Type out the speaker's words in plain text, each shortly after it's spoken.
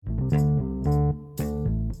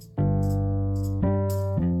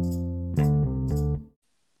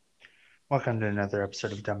Welcome to another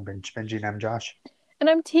episode of Dumb Binge Binging. I'm Josh. And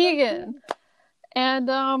I'm Tegan. And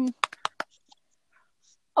a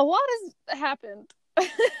lot has happened.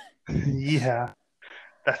 Yeah,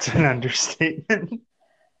 that's an understatement.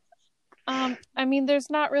 I mean, there's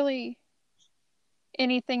not really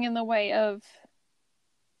anything in the way of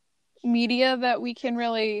media that we can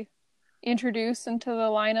really introduce into the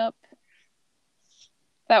lineup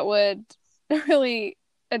that would really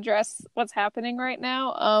address what's happening right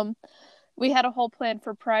now. We had a whole plan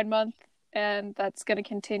for Pride Month, and that's going to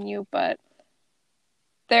continue, but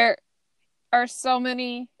there are so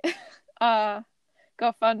many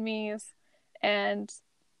GoFundMes and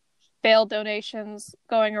bail donations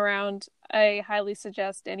going around. I highly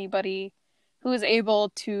suggest anybody who is able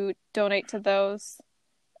to donate to those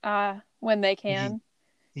when they can.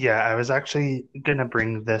 Yeah, I was actually going to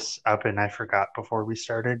bring this up and I forgot before we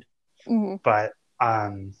started. Mm-hmm. But I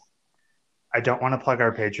don't want to plug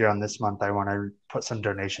our Patreon this month. I want to put some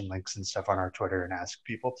donation links and stuff on our Twitter and ask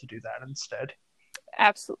people to do that instead.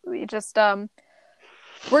 Absolutely. Just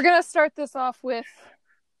we're going to start this off with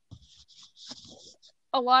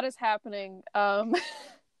a lot is happening.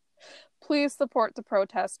 Please support the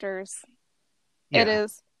protesters. Yeah. It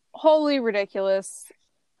is wholly ridiculous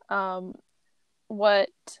what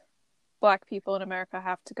Black people in America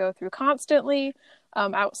have to go through constantly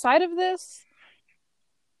outside of this.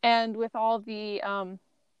 And with all the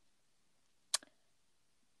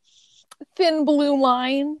thin blue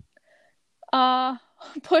line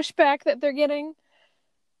pushback that they're getting,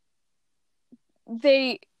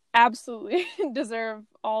 they absolutely deserve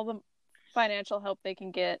all the financial help they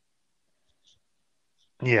can get.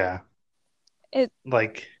 Yeah. If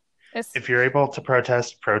you're able to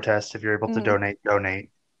protest. If you're able to donate.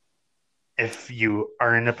 If you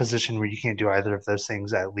are in a position where you can't do either of those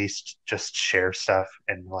things, at least just share stuff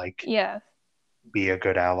and be a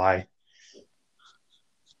good ally.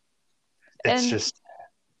 It's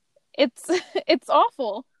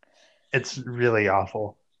awful. It's really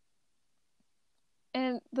awful.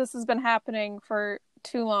 And this has been happening for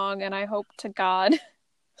too long, and I hope to God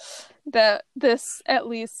that this at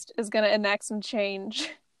least is going to enact some change.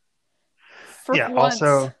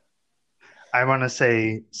 Also, I want to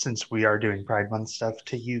say, since we are doing Pride Month stuff,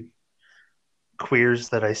 to you queers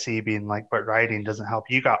that I see being like, but rioting doesn't help.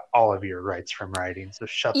 You got all of your rights from rioting, so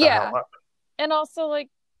shut the hell up. And also,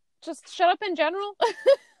 just shut up in general.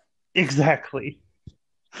 Exactly.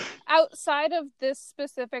 Outside of this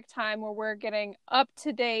specific time where we're getting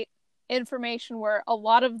up-to-date information where a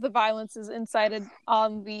lot of the violence is incited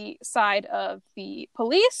on the side of the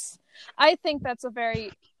police, I think that's a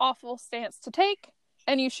very awful stance to take,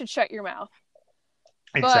 and you should shut your mouth.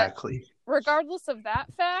 Exactly. But regardless of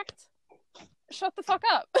that fact, shut the fuck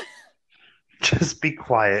up. Just be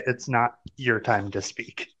quiet. It's not your time to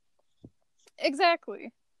speak.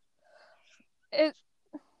 Exactly.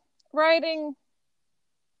 Rioting,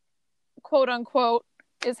 quote unquote,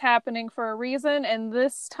 is happening for a reason, and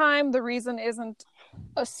this time the reason isn't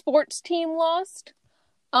a sports team lost,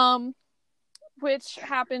 which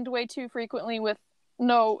happened way too frequently with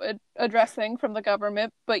no addressing from the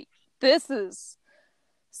government, but this is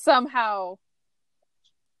somehow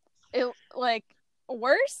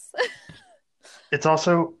worse. It's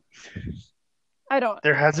also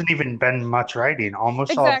there hasn't even been much rioting.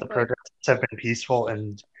 Almost all of the protests have been peaceful,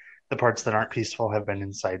 and the parts that aren't peaceful have been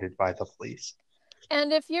incited by the police.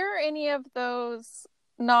 And if you're any of those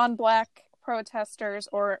non-Black protesters,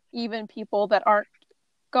 or even people that aren't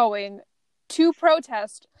going to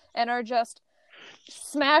protest and are just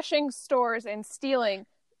smashing stores and stealing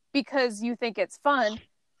because you think it's fun,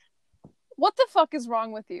 what the fuck is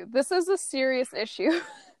wrong with you? This is a serious issue.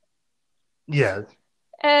 Yeah.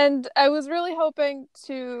 And I was really hoping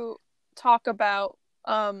to talk about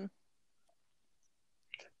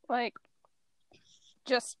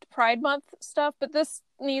just Pride Month stuff, but this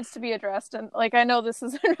needs to be addressed, and I know this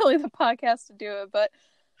isn't really the podcast to do it, but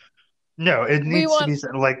no, it needs to be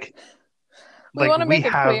we want to make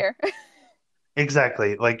it clear.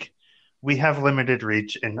 Exactly. We have limited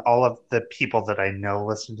reach, and all of the people that I know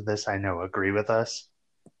listen to this, I know agree with us.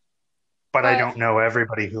 But I don't know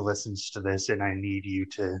everybody who listens to this, and I need you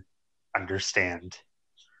to understand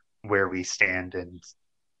where we stand and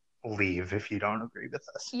leave if you don't agree with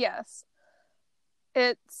us. Yes.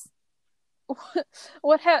 It's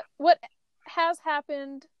what has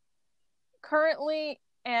happened currently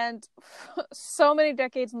and so many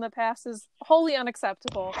decades in the past is wholly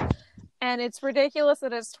unacceptable. And it's ridiculous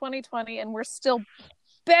that it's 2020 and we're still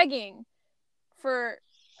begging for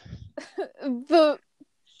the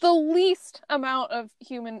the least amount of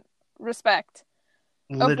human respect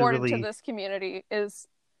afforded to Literally, this community is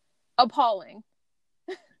appalling.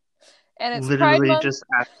 And it's Pride literally Month. just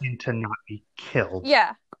asking to not be killed.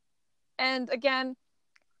 Yeah. And again,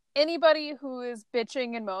 anybody who is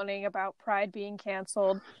bitching and moaning about Pride being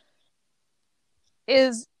canceled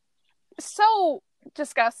is so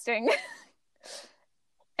disgusting.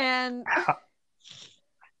 And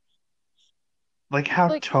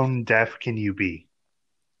how tone deaf can you be?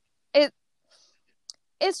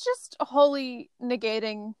 It's just wholly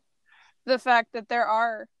negating the fact that there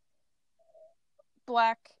are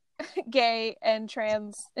Black, gay, and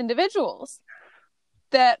trans individuals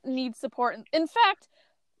that need support. In fact,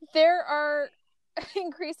 there are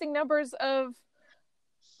increasing numbers of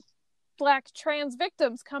Black trans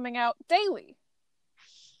victims coming out daily.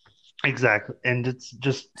 Exactly. And it's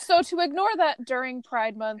just... So to ignore that during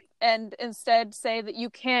Pride Month and instead say that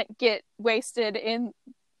you can't get wasted in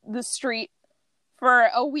the street for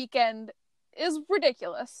a weekend is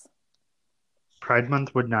ridiculous. Pride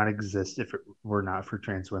Month would not exist if it were not for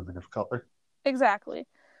trans women of color. Exactly.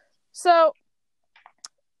 So,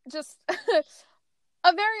 just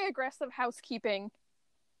a very aggressive housekeeping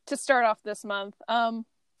to start off this month.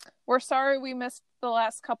 We're sorry we missed the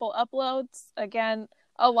last couple uploads. Again,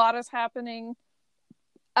 a lot is happening.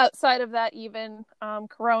 Outside of that, even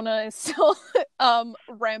Corona is still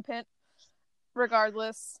rampant,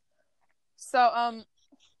 regardless. So,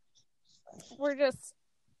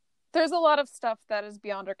 there's a lot of stuff that is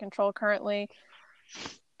beyond our control currently.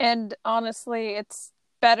 And honestly, it's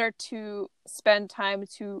better to spend time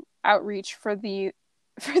to outreach for these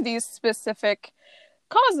specific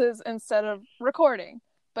causes instead of recording.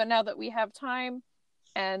 But now that we have time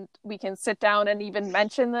and we can sit down and even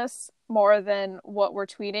mention this more than what we're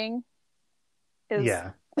tweeting is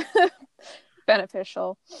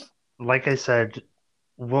beneficial. Like I said,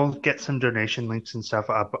 we'll get some donation links and stuff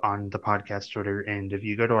up on the podcast Twitter, and if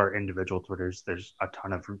you go to our individual Twitters, there's a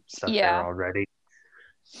ton of stuff there already.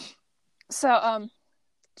 So,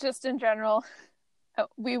 just in general,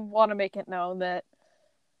 we want to make it known that,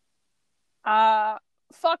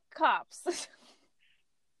 fuck cops.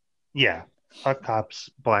 Yeah, fuck cops,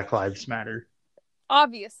 Black Lives Matter.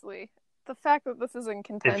 Obviously. The fact that this is in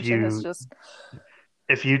contention is just...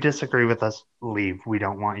 If you disagree with us, leave. We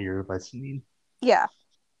don't want your listening. Yeah.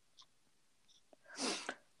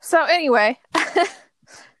 So anyway,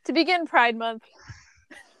 to begin Pride Month,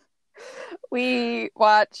 we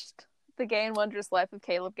watched The Gay and Wondrous Life of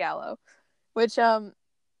Caleb Gallo, which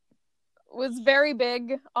was very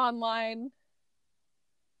big online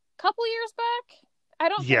a couple years back. I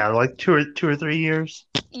don't think... like two or 3 years.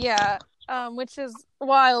 Yeah, which is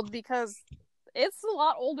wild because it's a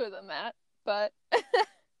lot older than that, but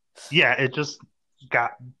yeah, it just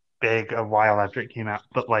got big a while after it came out.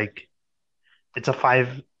 But it's a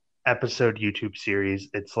 5-episode YouTube series.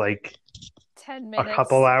 It's 10 minutes, a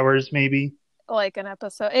couple hours maybe. Like an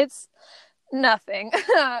episode. It's nothing.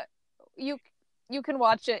 You can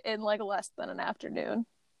watch it in less than an afternoon.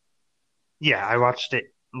 Yeah, I watched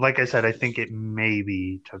it. Like I said, I think it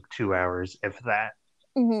maybe took 2 hours, if that.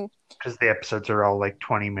 Because the episodes are all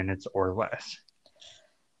 20 minutes or less.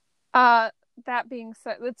 That being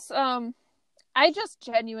said, it's I just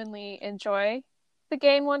genuinely enjoy The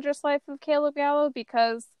Gay and Wondrous Life of Caleb Gallo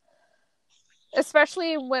because,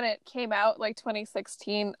 especially when it came out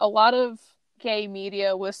 2016, a lot of gay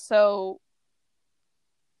media was so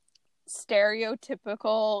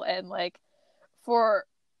stereotypical and for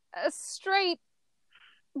a straight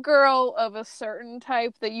girl of a certain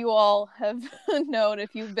type that you all have known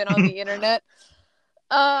if you've been on the internet.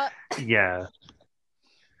 Yeah.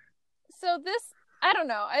 So this, I don't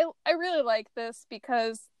know, I really like this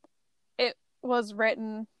because it was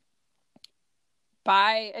written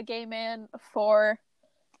by a gay man for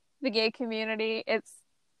the gay community. It's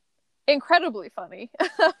incredibly funny.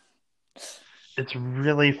 It's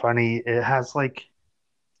really funny. It has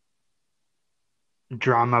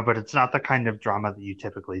drama, but it's not the kind of drama that you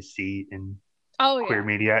typically see in queer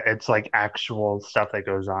media. It's actual stuff that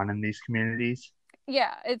goes on in these communities.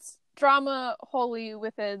 Yeah, it's drama wholly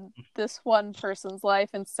within this one person's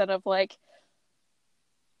life instead of my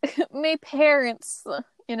parents,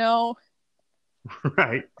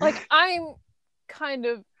 Right. I'm kind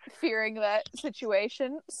of fearing that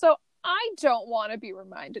situation, so I don't want to be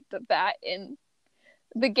reminded of that in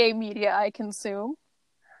the gay media I consume.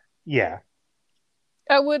 Yeah.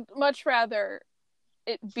 I would much rather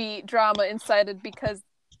it be drama incited because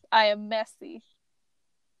I am messy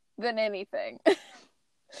than anything.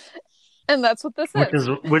 And that's what this is.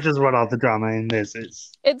 Which is what all the drama in this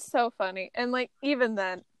is. It's so funny. And even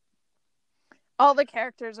then, All the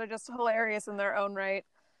characters are just hilarious in their own right.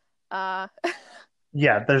 Uh,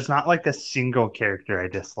 Yeah, there's not like a single character I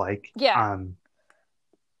dislike. yeah,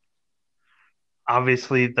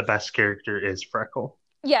 Obviously the best character is Freckle.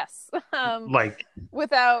 yes, Like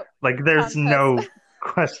without there's contest, no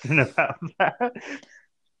question about that.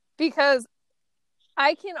 because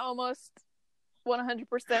I can almost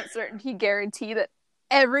 100% certainty guarantee that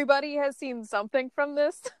everybody has seen something from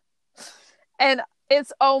this, and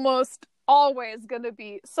it's almost always going to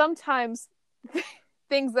be sometimes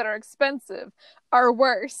things that are expensive are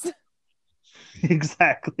worse.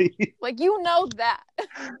 Exactly. Like, you know that.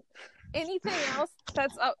 Anything else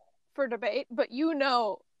that's up for debate, but you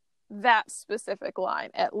know that specific line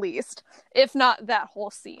at least, if not that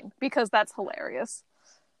whole scene, because that's hilarious.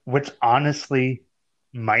 Which honestly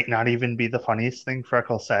might not even be the funniest thing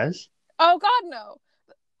Freckle says. Oh God, no.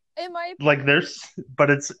 In my Like but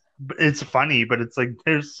it's funny, but it's like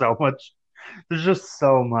there's just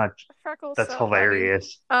so much Freckle's that's so funny.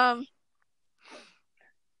 hilarious.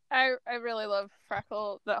 I really love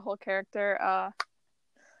Freckle, that whole character.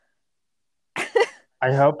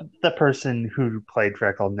 I hope the person who played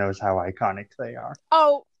Freckle knows how iconic they are.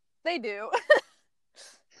 Oh, they do.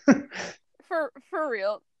 For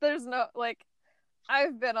real. There's no like,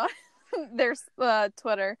 I've been on their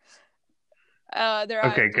Twitter, their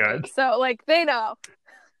Okay, IMDb, good. so like they know,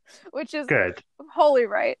 which is Good. wholly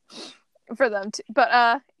right for them to.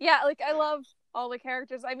 But yeah, like I love all the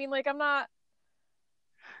characters. I mean, like I'm not.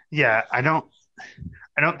 Yeah, I don't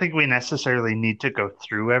think we necessarily need to go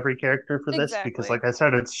through every character for this because Exactly. like I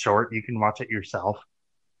said, it's short. You can watch it yourself.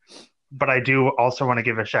 But I do also want to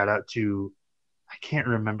give a shout out to I can't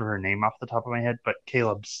remember her name off the top of my head, but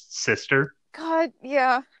Caleb's sister. God,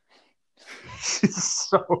 yeah. She's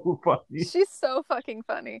so funny. She's so fucking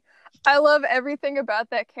funny. I love everything about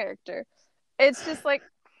that character. It's just like,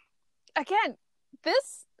 again,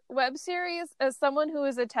 this web series, as someone who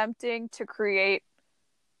is attempting to create,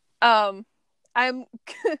 I'm,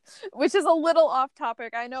 which is a little off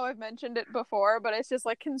topic. I know I've mentioned it before, but it's just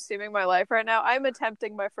like consuming my life right now. I'm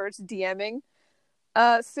attempting my first DMing,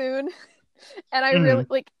 soon. And I really, Mhm.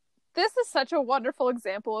 like, this is such a wonderful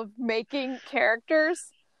example of making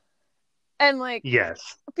characters, and like,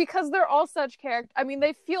 Yes. because they're all such character. I mean,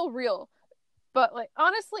 they feel real, but like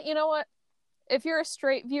honestly, you know what? If you're a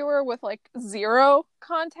straight viewer with like zero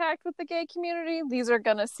contact with the gay community, these are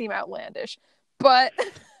gonna seem outlandish. But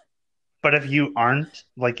But if you aren't,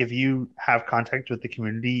 like if you have contact with the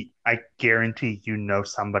community, I guarantee you know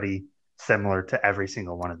somebody similar to every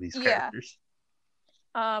single one of these yeah. characters.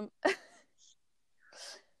 Um.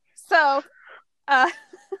 So, uh,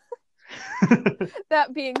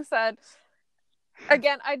 that being said,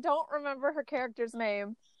 again, I don't remember her character's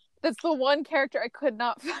name. That's the one character I could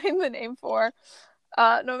not find the name for.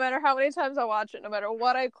 No matter how many times I watch it, no matter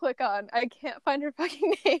what I click on, I can't find her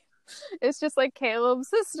fucking name. It's just like Caleb's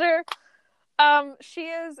sister. She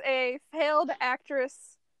is a failed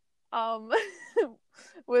actress, um,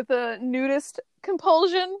 with a nudist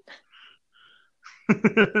compulsion.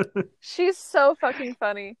 She's so fucking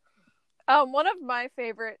funny. One of my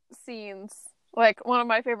favorite scenes, like one of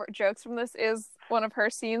my favorite jokes from this, is one of her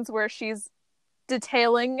scenes where she's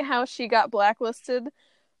detailing how she got blacklisted,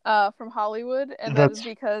 from Hollywood, and that is That's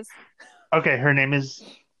because okay. Her name is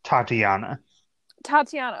Tatiana.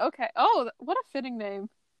 Tatiana. Okay. Oh, what a fitting name,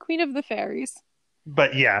 Queen of the Fairies.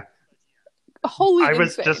 But yeah, Wholly I was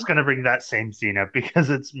insane. just gonna bring that same scene up because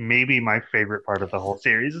it's maybe my favorite part of the whole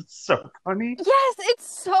series. It's so funny. Yes, it's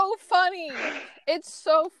so funny. It's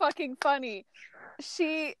so fucking funny.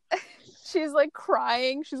 She she's like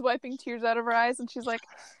crying. She's wiping tears out of her eyes, and she's like,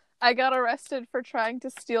 "I got arrested for trying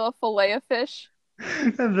to steal a fillet of fish."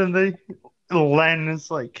 And then Len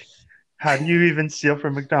is like, "How do you even steal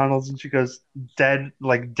from McDonald's?" And she goes,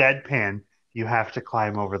 deadpan. You have to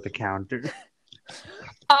climb over the counter.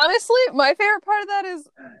 Honestly, my favorite part of that is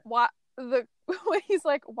why the when he's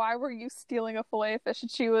like, "Why were you stealing a fillet of fish?"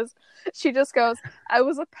 And she just goes, "I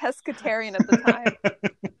was a pescatarian at the time."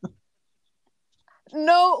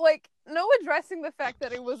 No, like no addressing the fact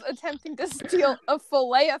that it was attempting to steal a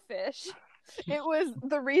fillet of fish. It was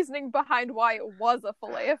the reasoning behind why it was a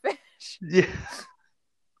fillet of fish. Yeah.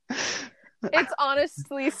 It's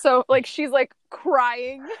honestly so like she's like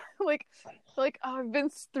crying, like oh, I've been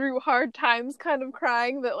through hard times, kind of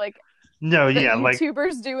crying that like No, that yeah,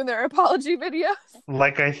 YouTubers do in their apology videos.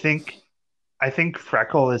 like I think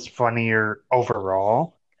Freckle is funnier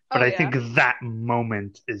overall, but Oh I yeah, think that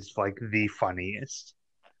moment is like the funniest.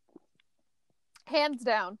 hands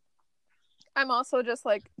down. I'm also just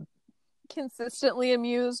like consistently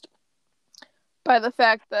amused by the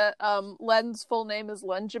fact that Len's full name is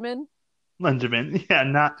Lenjamin. Lenjamin. Yeah,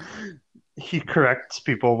 not he corrects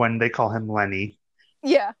people when they call him Lenny.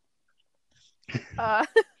 Yeah. Uh,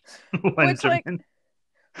 which, like, Lenjamin.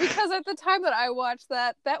 because at the time that I watched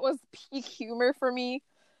that, that was peak humor for me.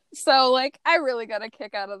 So, like, I really got a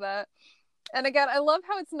kick out of that. And again, I love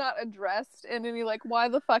how it's not addressed in any, like, why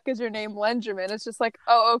the fuck is your name Lenjamin? It's just like,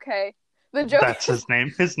 oh, okay. The joke That's is, his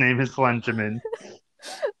name. His name is Lenjamin.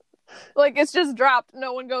 like, it's just dropped.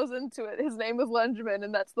 No one goes into it. His name is Lenjamin,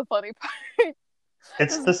 and that's the funny part.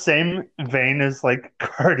 It's the same vein as like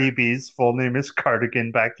Cardi B's full name is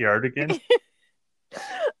Cardigan Backyardigan.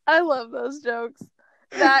 I love those jokes.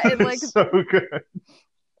 That and, like, It's so good.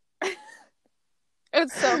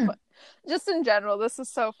 it's so fun. Just in general, this is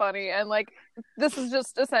so funny. And, like, this is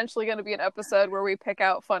just essentially going to be an episode where we pick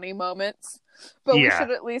out funny moments. But we Yeah.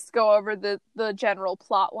 should at least go over the general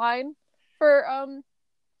plot line for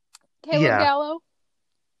Caleb Yeah. Gallo,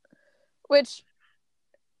 which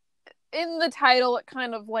in the title it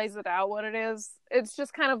kind of lays it out what it is. It's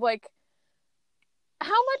just kind of like, how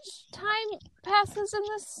much time passes in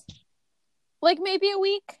this? Like, maybe a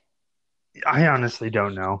week? I honestly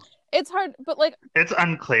don't know. It's hard, but, like, It's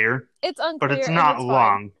unclear, it's but unclear it's and not it's fine.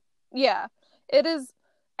 long. Yeah, it is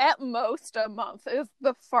at most a month is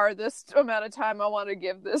the farthest amount of time I want to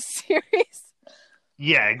give this series.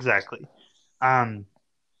 Yeah, exactly. So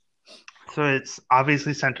it's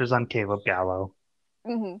obviously centers on Caleb Gallo.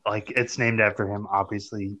 Mm-hmm. Like it's named after him.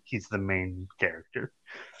 Obviously, he's the main character.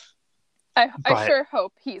 I But sure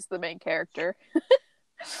hope he's the main character.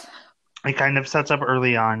 it kind of sets up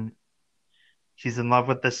early on. He's in love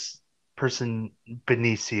with this person,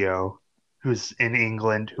 Benicio, who's in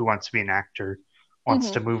England, who wants to be an actor, wants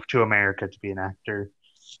Mm-hmm. to move to America to be an actor,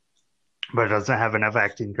 but doesn't have enough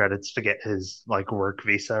acting credits to get his like work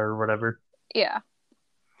visa or whatever. Yeah,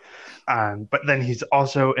 But then he's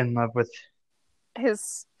also in love with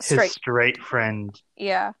his his straight. straight friend,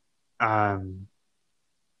 Yeah, um,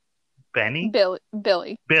 Benny? Billy.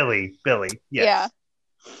 Billy, Yeah,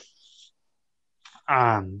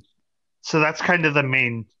 yes. So that's kind of the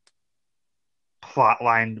main plot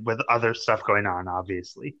line with other stuff going on,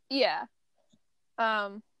 obviously. yeah.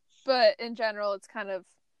 But in general, it's kind of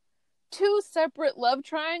two separate love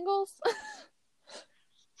triangles,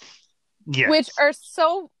 Yes. which are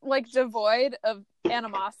so, like, devoid of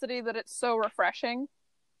animosity that it's so refreshing.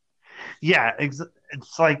 Yeah, it's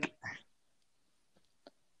like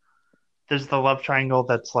there's the love triangle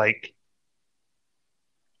that's like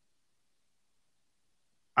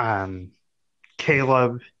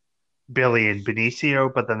Caleb, Billy, and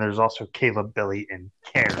Benicio, but then there's also Caleb, Billy, and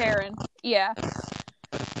Karen. Yeah.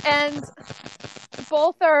 And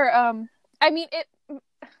both are I mean,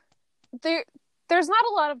 there's not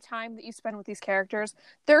a lot of time that you spend with these characters.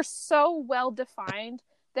 They're so well defined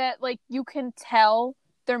that, like, you can tell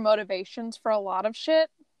their motivations for a lot of shit.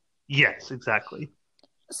 Yes, exactly.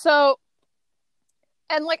 So,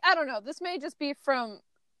 and, like, I don't know, this may just be from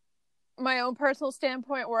my own personal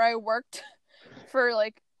standpoint where I worked for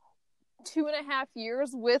like 2.5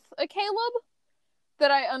 years with a Caleb,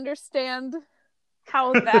 that I understand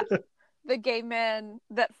how that the gay man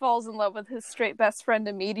that falls in love with his straight best friend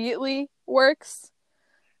immediately works.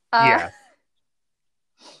 Yeah.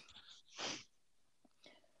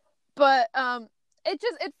 But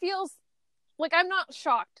it feels like I'm not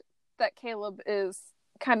shocked that Caleb is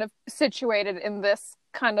kind of situated in this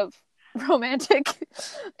kind of romantic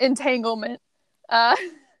entanglement.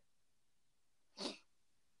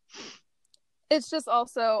 It's just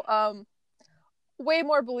also way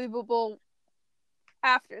more believable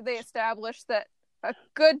after they establish that a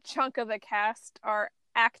good chunk of the cast are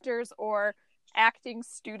actors or acting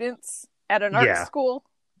students at an art school.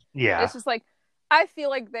 Yeah. It's just like, I feel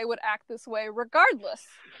like they would act this way regardless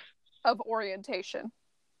of orientation.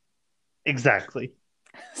 Exactly.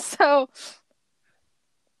 So,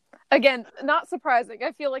 again, not surprising.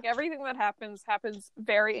 I feel like everything that happens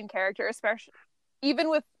very in character, especially even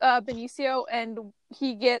with Benicio, and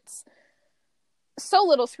he gets so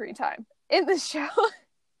little screen time in this show.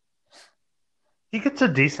 He gets a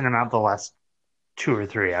decent amount the last 2 or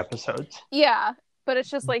 3 episodes. Yeah, but it's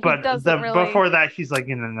just like, But he doesn't really. Before that, he's like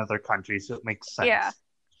in another country, so it makes sense. Yeah,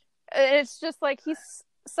 it's just like he's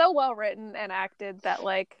so well written and acted that,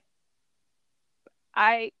 like,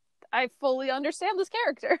 I fully understand this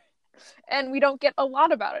character, and we don't get a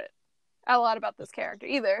lot about this character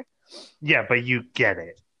either. Yeah, but you get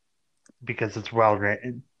it because it's well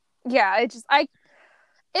written. Yeah,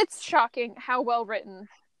 it's shocking how well written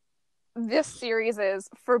this series is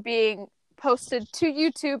for being posted to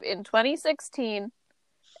YouTube in 2016,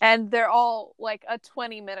 and they're all like a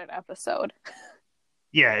 20-minute episode.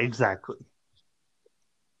 Yeah, exactly.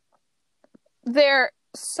 They're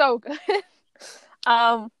so good.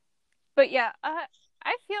 um, but yeah,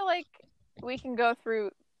 I feel like we can go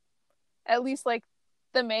through at least like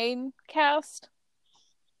the main cast.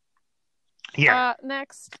 Yeah,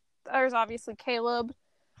 Next, there's obviously Caleb.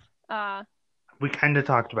 Uh, we kind of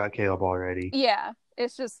talked about Caleb already. yeah,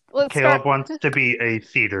 it's just let's start. Caleb wants to be a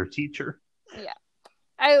theater teacher. Yeah,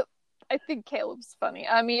 I I think Caleb's funny.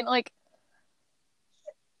 I mean, like,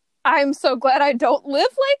 I'm so glad I don't live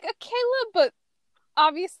like a Caleb, but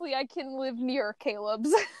obviously I can live near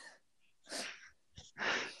Caleb's.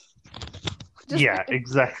 Just Yeah,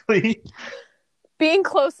 exactly. being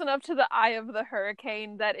close enough to the eye of the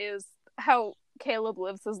hurricane, that is how Caleb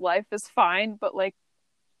lives his life, is fine, but like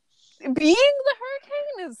being the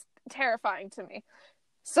hurricane is terrifying to me.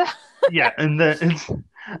 So Yeah, and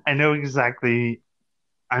I know exactly.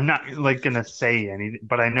 I'm not like gonna say anything,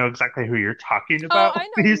 but I know exactly who you're talking oh, about. I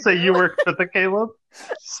know You you say you do. work for the Caleb,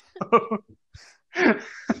 so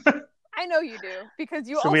I know you do because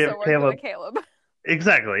you so we also have work with a Caleb. Caleb.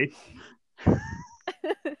 Exactly.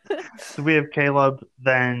 So we have Caleb.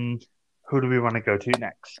 Then who do we want to go to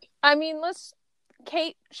next? I mean, let's.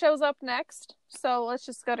 Kate shows up next, so let's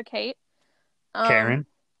just go to Kate. Um. Karen.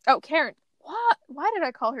 Oh, Karen. What? Why did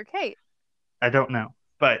I call her Kate? I don't know,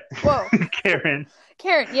 but Whoa, Karen.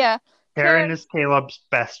 Karen. Yeah, Karen Karen. is Caleb's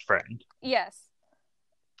best friend. Yes.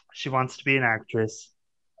 She wants to be an actress.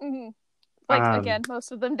 hmm Like Um, again,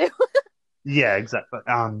 most of them do. yeah, exactly.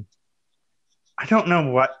 I don't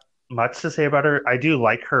know what much to say about her. I do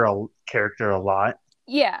like her character a lot.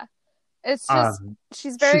 Yeah, it's just Um,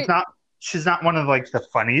 she's she's very not she's not one of like the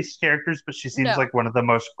funniest characters, but she seems no, like one of the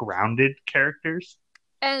most grounded characters,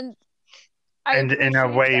 and I and in a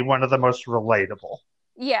appreciate way, that. one of the most relatable.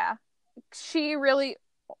 Yeah, she really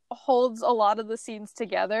holds a lot of the scenes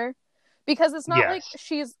together because it's not like Yes.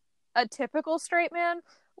 she's a typical straight man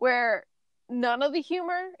where none of the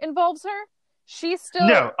humor involves her. She still,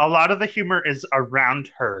 No, a lot of the humor is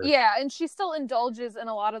around her. yeah, and she still indulges in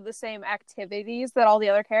a lot of the same activities that all the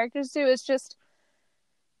other characters do. It's just,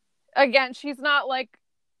 again, she's not like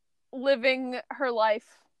living her life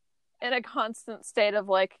in a constant state of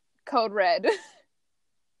like code red.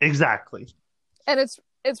 Exactly. And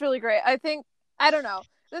it's really great. I think, I don't know.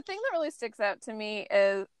 The thing that really sticks out to me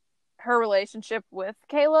is her relationship with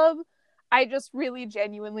Caleb. I just really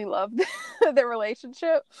genuinely loved their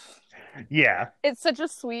relationship. Yeah. It's such a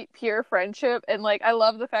sweet, pure friendship, and like I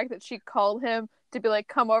love the fact that she called him to be like,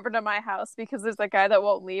 "Come over to my house because there's a guy that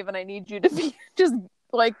won't leave, and I need you to be just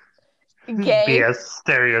like Be gay." as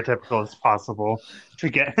stereotypical as possible to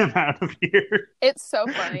get him out of here. It's so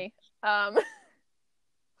funny. Um,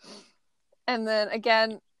 and then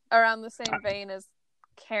again, around the same vein as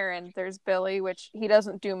Karen, there's Billy, which he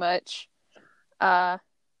doesn't do much. I'm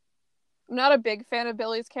not a big fan of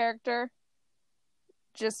Billy's character,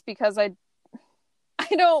 just because I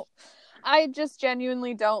don't I just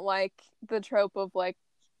genuinely don't like the trope of like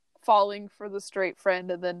falling for the straight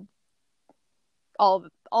friend and then all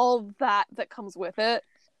that comes with it,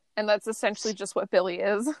 and that's essentially just what Billy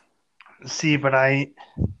is. See, but I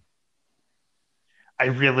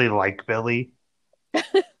really like Billy.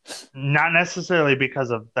 Not necessarily because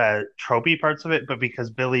of the tropey parts of it, but because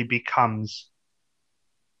Billy becomes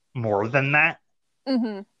more than that.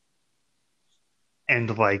 Mm-hmm.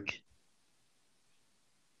 And like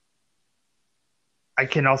I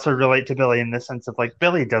can also relate to Billy in the sense of like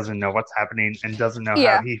Billy doesn't know what's happening and doesn't know how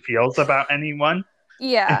Yeah, he feels about anyone.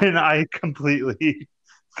 yeah. And I completely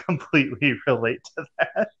relate to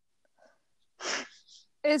that.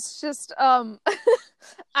 It's just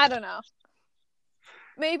I don't know.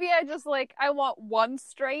 Maybe I just like I want one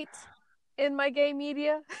straight in my gay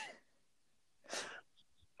media,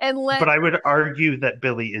 and But let I would argue that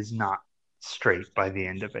Billy is not straight by the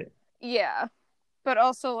end of it. yeah, but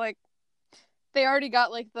also like they already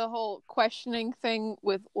got like the whole questioning thing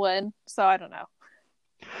with Len, so I don't know.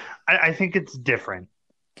 I think it's different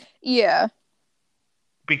Yeah.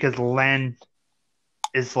 because Len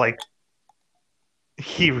is like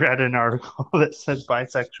he read an article that said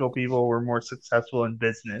bisexual people were more successful in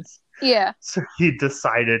business. Yeah. So he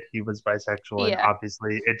decided he was bisexual, and Yeah.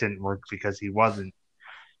 obviously it didn't work because he wasn't.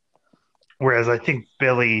 Whereas I think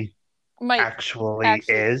Billy Might actually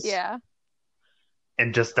actually is yeah.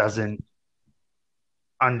 and just doesn't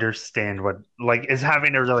understand what, like, is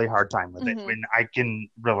having a really hard time with it. Mm-hmm. And I can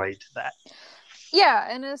relate to that. Yeah,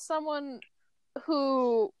 and as someone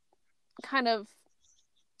who kind of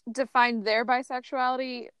defined their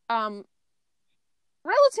bisexuality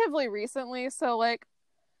relatively recently, so like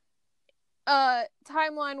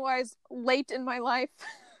timeline wise late in my life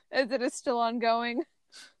as it is still ongoing.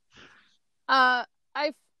 I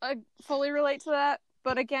fully relate to that.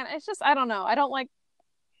 But again, it's just I don't know. I don't like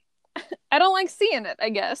seeing it, I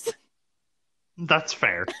guess. That's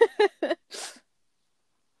fair.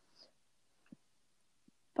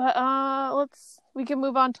 But we can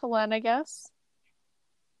move on to Len, I guess.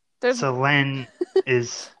 There's So Len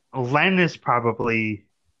is probably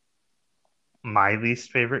my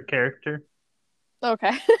least favorite character.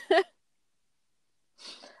 okay.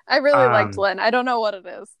 I really liked Um, Len. I don't know what it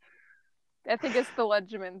is. I think it's the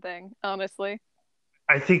Legend thing, honestly.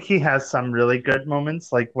 I think he has some really good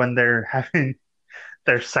moments, like when they're having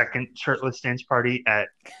their second shirtless dance party at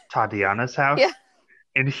Tatiana's Yeah. house,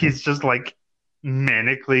 and he's just like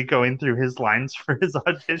manically going through his lines for his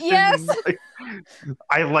audition, Yes. and like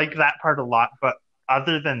I like that part a lot. But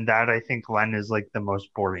other than that, I think Len is like the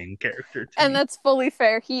most boring character to And me. that's fully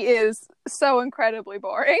fair. He is so incredibly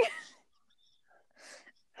boring.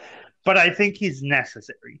 But I think he's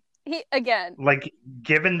necessary. He again, Like,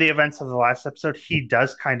 given the events of the last episode, he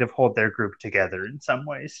does kind of hold their group together in some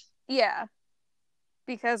ways. yeah,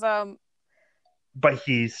 because But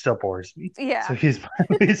he still bores me. yeah. So he's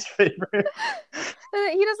my least favorite.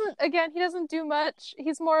 He doesn't do much.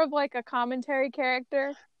 He's more of like a commentary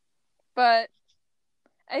character, but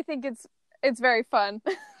I think it's very fun.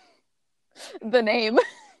 The name.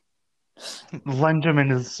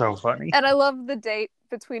 Lenjamin is so funny. And I love the date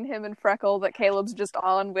between him and Freckle that Caleb's just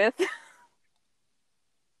on with.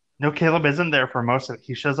 No, Caleb isn't there for most of it.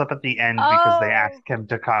 He shows up at the end because they ask him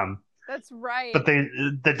to come. That's right. But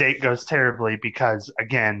the date goes terribly because,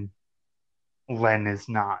 again, Len is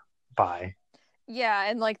not bi. Yeah,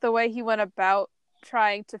 and like the way he went about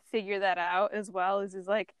trying to figure that out as well is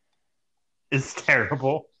It's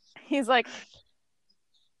terrible. he's like,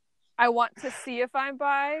 I want to see if I'm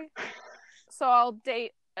bi, so I'll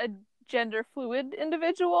date a gender fluid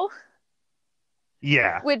individual.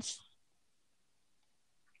 Yeah. Which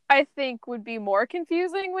I think would be more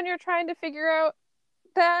confusing when you're trying to figure out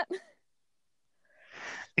that.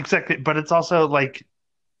 Exactly. But it's also like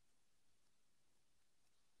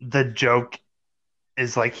the joke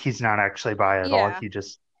is like he's not actually bi at all. Yeah. He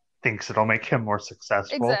just thinks it'll make him more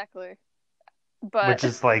successful. Exactly. But Which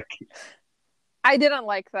is like I didn't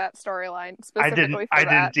like that storyline specifically I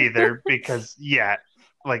didn't either because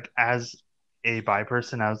like as a bi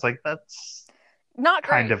person, I was like, that's not great.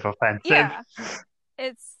 kind of offensive. Yeah.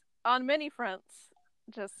 It's on many fronts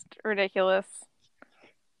just ridiculous.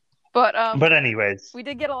 But anyways, we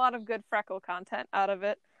did get a lot of good Freckle content out of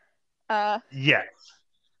it. yes.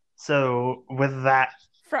 So with that,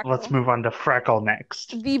 Freckle. let's move on to Freckle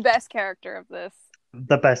next. The best character of this.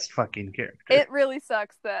 The best fucking character. It really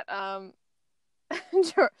sucks that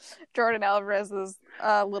Jordan Alvarez's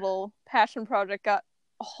little passion project got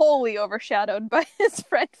wholly overshadowed by his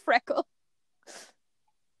friend Freckle.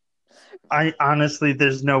 I honestly,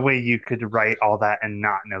 there's no way you could write all that and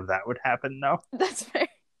not know that would happen, though. That's fair.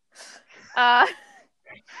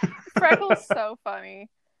 Freckle's so funny.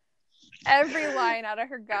 Every line out of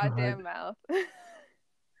her goddamn mouth.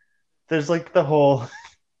 There's like the whole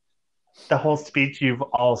speech you've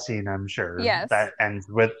all seen, I'm sure. Yes. That ends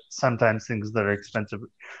with sometimes things that are expensive.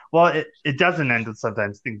 Well, it doesn't end with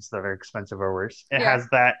sometimes things that are expensive or worse. It has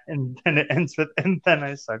that, and then it ends with, and then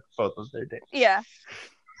I suck both of their days. Yeah.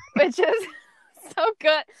 Which is so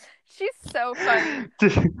good. She's so funny.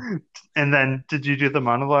 And then, did you do the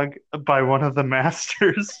monologue by one of the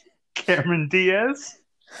masters, Cameron Diaz?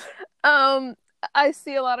 I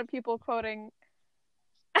see a lot of people quoting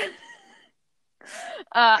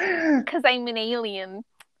because I'm an alien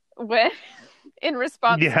when in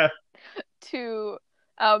response to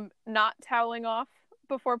not toweling off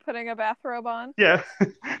before putting a bathrobe on. Yeah.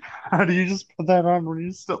 How do you just put that on when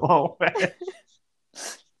you're still all wet?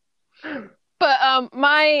 But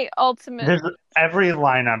my ultimate every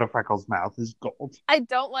line out of Freckles' mouth is gold. I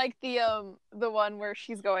don't like the one where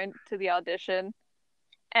she's going to the audition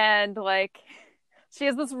and like she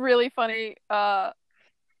has this really funny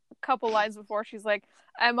couple lines before she's like,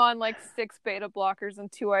 I'm on like 6 beta blockers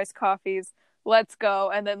and 2 iced coffees. Let's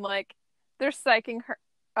go. And then like they're psyching her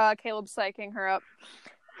Caleb's psyching her up.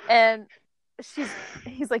 And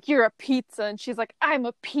he's like, you're a pizza, and she's like, I'm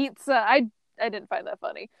a pizza. I didn't find that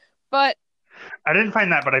funny. But I didn't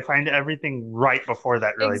find that, but I find everything right before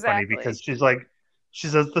that really funny because she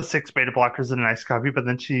says the 6 beta blockers and an iced coffee, but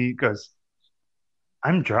then she goes,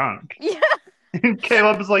 I'm drunk. Yeah. And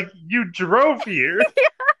Caleb's like, you drove here.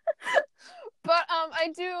 Yeah. But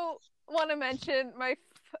I do want to mention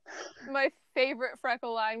my favorite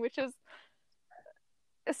Freckle line, which is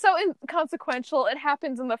so inconsequential. It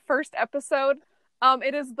happens in the first episode,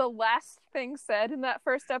 It is the last thing said in that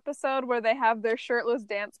first episode where they have their shirtless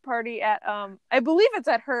dance party at I believe it's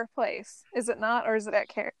at her place. Is it not, or is it at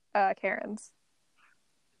Karen's?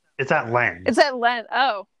 It's at It's Len's. at Len.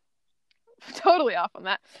 Oh, totally off on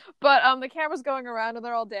that. But the camera's going around and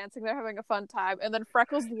they're all dancing. They're having a fun time, and then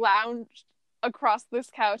Freckles lounged across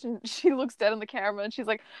this couch and she looks dead in the camera and she's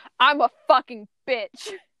like, "I'm a fucking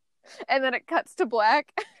bitch." And then it cuts to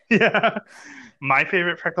black. Yeah. My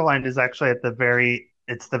favorite Freckle line is actually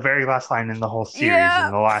it's the very last line in the whole series Yeah.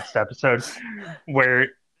 in the last episode where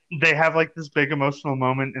they have like this big emotional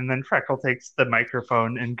moment and then Freckle takes the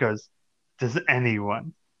microphone and goes, "Does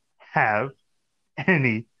anyone have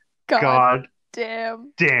any God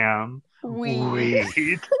goddamn damn weed."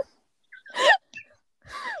 weed?"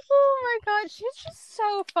 Oh my god, she's just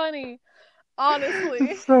so funny. Honestly.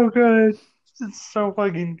 It's so good. It's so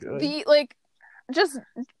fucking good. The like just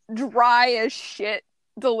dry as shit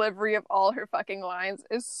delivery of all her fucking lines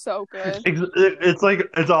is so good. It's like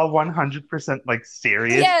it's all 100% like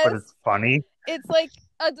serious, Yes. but it's funny. It's like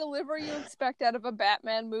a delivery you expect out of a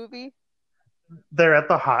Batman movie. They're at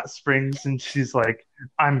the hot springs and she's like,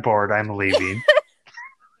 "I'm bored, I'm leaving."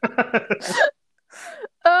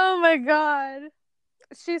 Oh my god.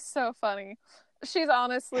 She's so funny. She's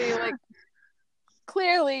honestly like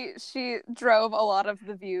clearly she drove a lot of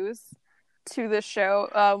the views to the show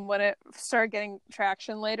when it started getting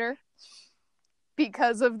traction later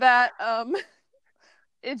because of that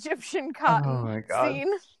Egyptian cotton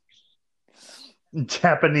scene.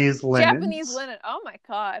 Japanese linen. Japanese linen. Oh my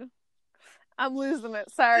god. I'm losing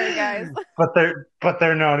it. Sorry, guys. But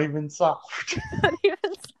they're not even soft. Not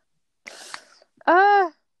even.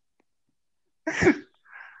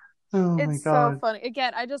 Oh my It's god. so funny.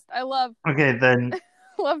 Again, I love Okay, then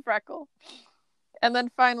love Freckle. And then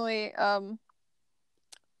finally,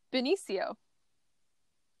 Benicio.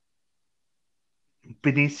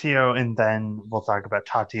 Benicio, and then we'll talk about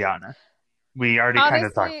Tatiana. We already kind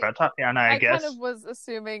of talked about Tatiana, I guess. Kind of was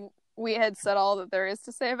assuming we had said all that there is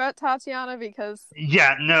to say about Tatiana because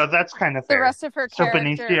yeah, no, that's kind of fair. The rest of her character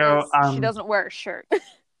Benicio, is she doesn't wear a shirt.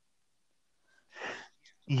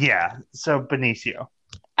 Yeah, so Benicio.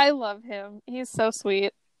 I love him. He's so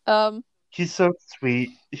sweet. He's so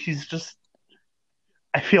sweet. He's just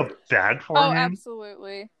I feel bad for him. Oh,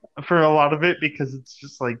 absolutely. For a lot of it because it's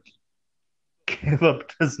just like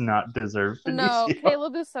Caleb does not deserve Benicio. No,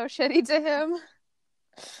 Caleb is so shitty to him.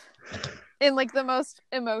 In like the most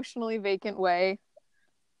emotionally vacant way.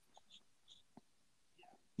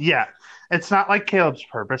 Yeah. It's not like Caleb's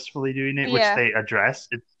purposefully doing it, which they address.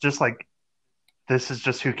 It's just like this is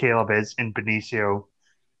just who Caleb is, and Benicio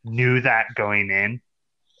knew that going in.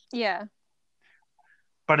 Yeah.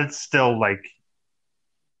 But it's still like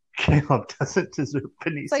Caleb doesn't deserve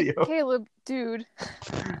Benicio. It's like, Caleb, dude.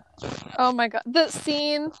 Oh my god. The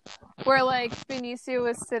scene where like Benicio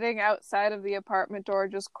is sitting outside of the apartment door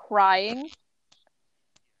just crying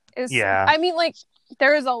is I mean, like,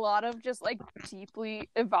 there is a lot of just like deeply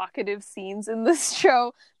evocative scenes in this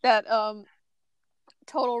show that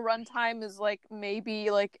total runtime is like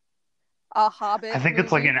maybe like a Hobbit. I think movie.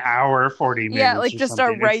 It's like an hour 40 minutes. Yeah, like just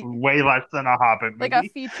something. It's way less than a Hobbit movie. Like a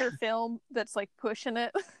feature film that's like pushing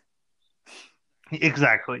it.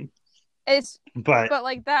 Exactly. But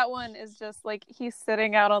like that one is just like he's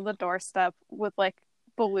sitting out on the doorstep with like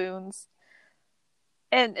balloons.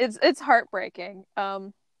 And it's heartbreaking.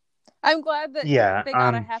 I'm glad that they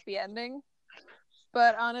got a happy ending.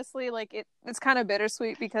 But honestly, like it's kind of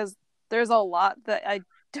bittersweet because there's a lot that I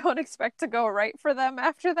don't expect to go right for them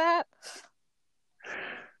after that.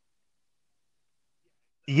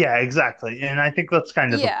 Yeah, exactly. And I think that's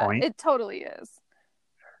kind of the point. It totally is.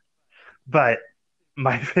 But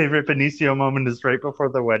my favorite Benicio moment is right before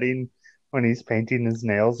the wedding when he's painting his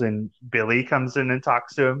nails and Billy comes in and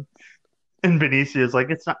talks to him. And Benicio is like,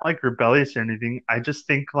 "It's not like rebellious or anything. I just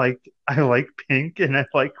think like I like pink and I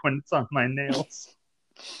like when it's on my nails."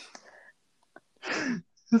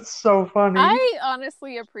 It's so funny. I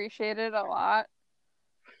honestly appreciate it a lot.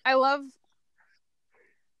 I love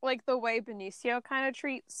like the way Benicio kind of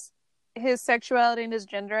treats his sexuality and his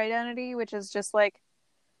gender identity, which is just like,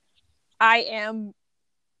 I am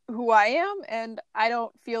who I am and I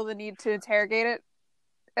don't feel the need to interrogate it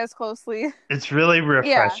as closely. It's really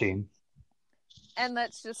refreshing. Yeah. And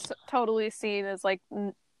that's just totally seen as like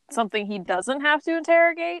something he doesn't have to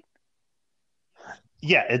interrogate.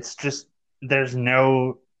 Yeah, it's just there's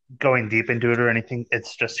no going deep into it or anything.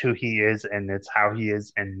 It's just who he is and it's how he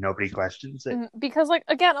is and nobody questions it. Because like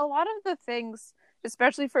again, a lot of the things,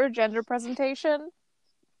 especially for gender presentation,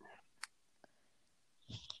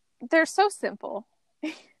 they're so simple.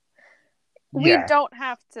 We don't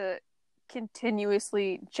have to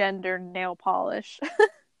continuously gendered nail polish.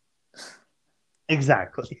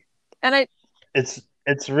 Exactly. And it's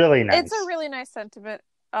really it's a nice. really nice sentiment.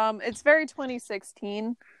 It's very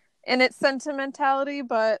 2016 in its sentimentality,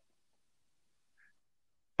 but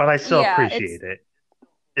But I still yeah, it's appreciate it.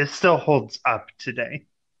 It still holds up today.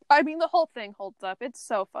 I mean the whole thing holds up. It's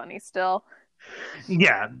so funny still.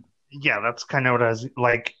 Yeah, yeah, that's kind of what I was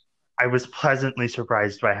like. I was pleasantly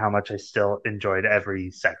surprised by how much I still enjoyed every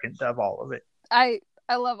second of all of it. I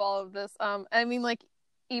love all of this. I mean like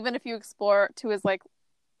even if you explore to his like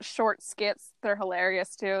short skits, they're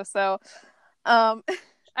hilarious too. So, um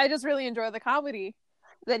I just really enjoy the comedy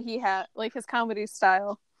that he had, like his comedy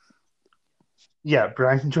style. Yeah,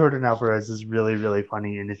 Brian Jordan Alvarez is really, really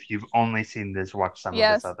funny, and if you've only seen this, watch some of his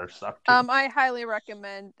Yes. other stuff too. I highly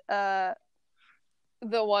recommend the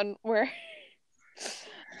one where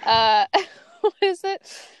what is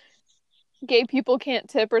it? Gay people can't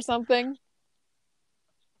tip or something.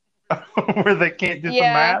 Where they can't do the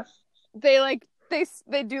Yeah. math. They like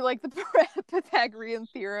they do like the Pythagorean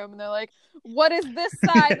theorem and they're like, "What is this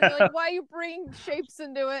side?" And they're like, "Why are you bringing shapes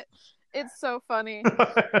into it?" It's so funny.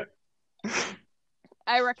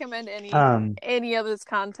 I recommend any of this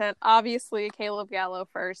content. Obviously, Caleb Gallo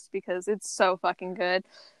first because it's so fucking good.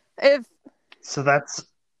 If So that's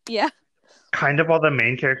yeah, kind of all the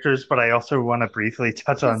main characters, but I also want to briefly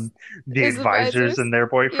touch his on the his advisors advisors. and their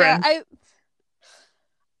Yeah, boyfriends.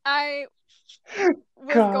 I was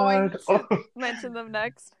going God, to mention them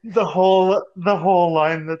next. the whole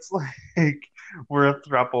line that's like, we're a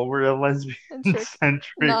throuple, we're a lesbian Centric, centric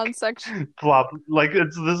non-sexual. blah, like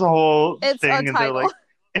it's this whole It's a thing, and they're title. like,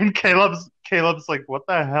 and Caleb's like, what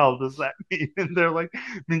the hell does that mean? And they're like,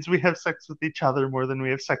 means we have sex with each other more than we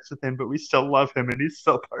have sex with him, but we still love him and he's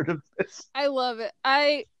still part of this. I love it.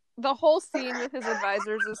 The whole scene with his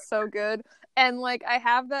advisors is so good. And like I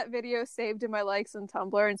have that video saved in my likes in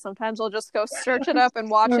Tumblr, and sometimes I'll just go search it up and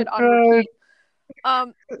watch So it on good. repeat.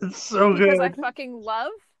 Um, It's so because I good. fucking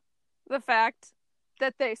love the fact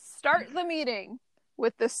that they start the meeting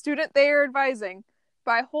with the student they are advising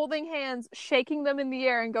by holding hands, shaking them in the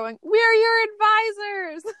air, and going, "We're your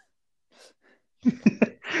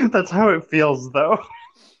advisors." That's how it feels, though.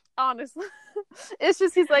 Honestly, it's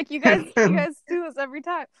just he's like, you guys do this every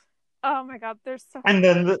time. Oh my god, they're so. And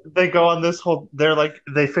then they go on this whole, they're like,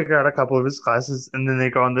 they figure out a couple of his classes, and then they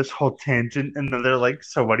go on this whole tangent, and then they're like,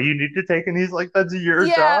 so what do you need to take? And he's like, that's your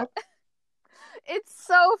Yeah, job. it's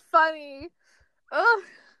so funny. Ugh.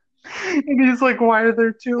 And he's like, why are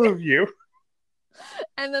there two of you?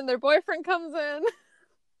 And then their boyfriend comes in.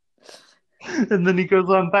 And then he goes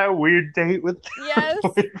on that weird date with Yes.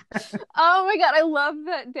 Oh my god, I love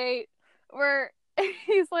that date where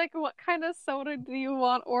he's like, "What kind of soda do you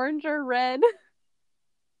want, orange or red?" And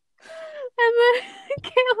then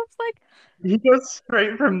Caleb's like, he goes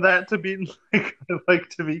straight from that to being like, I like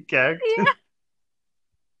to be gagged. "Yeah,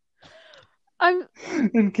 I'm."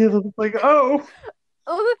 And Caleb's like, oh.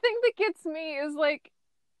 Oh, the thing that gets me is like,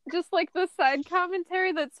 just like the side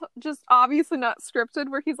commentary that's just obviously not scripted,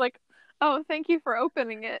 where he's like, "Oh, thank you for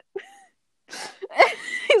opening it."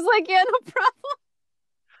 He's like, "Yeah, no problem."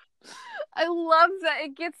 I love that.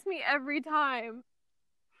 It gets me every time.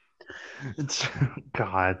 It's,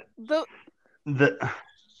 God. The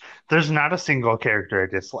There's not a single character I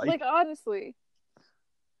dislike. Like honestly,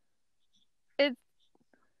 it's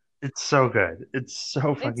It's so good. It's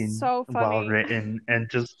so fucking so funny. well written, and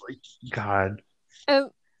just like, God. And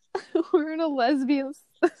we're in a lesbian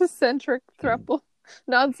centric throuple,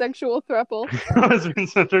 non-sexual throuple. Lesbian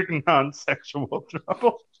centric non-sexual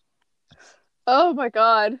trouble. Oh my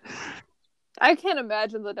god, I can't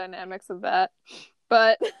imagine the dynamics of that,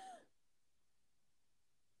 but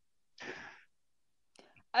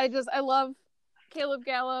I love Caleb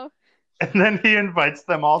Gallo. And then he invites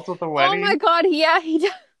them all to the wedding. Oh my god, yeah, he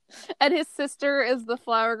does. And his sister is the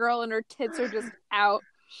flower girl, and her tits are just out.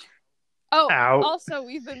 Oh, Out. Also,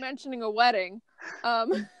 we've been mentioning a wedding.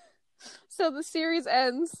 So the series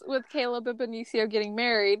ends with Caleb and Benicio getting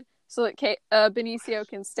married, so that Benicio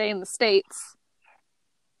can stay in the States.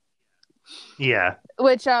 Yeah.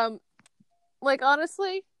 Which, like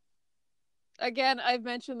honestly, again, I've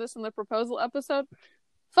mentioned this in the proposal episode.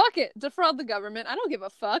 Fuck it, defraud the government. I don't give a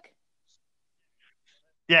fuck.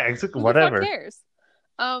 Yeah, exactly. Who Whatever. the fuck cares?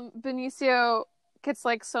 Benicio gets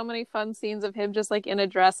like so many fun scenes of him just like in a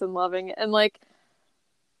dress and loving it, and like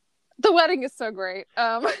the wedding is so great.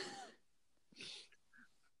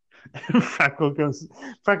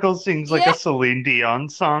 Freckles sings like a Celine Dion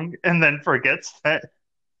song and then forgets that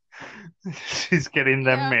she's getting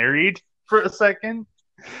them married for a second.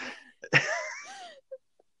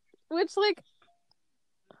 Which like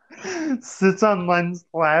Sits on Len's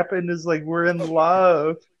lap and is like, "We're in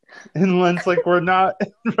love," and Len's like, "We're not."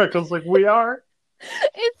 And Freckles like, "We are."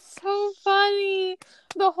 It's so funny.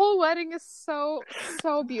 The whole wedding is so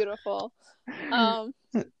so beautiful. Um,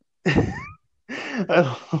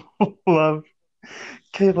 I love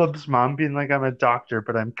Caleb's mom being like, "I'm a doctor,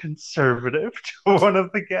 but I'm conservative," to one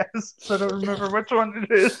of the guests. I don't remember which one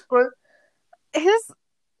it is, but his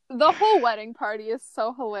the whole wedding party is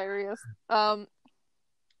so hilarious.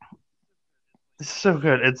 it's so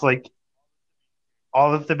good. It's like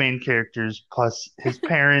all of the main characters plus his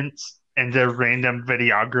parents and a random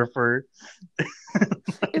videographer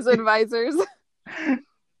His advisors.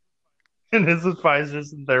 and his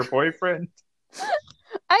advisors and their boyfriend.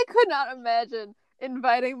 I could not imagine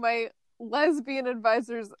inviting my lesbian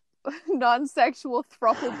advisor's non-sexual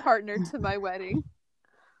throuple partner to my wedding.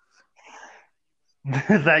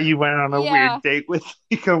 That you went on a Yeah, weird date with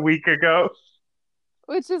like a week ago.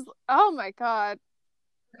 which is oh my god.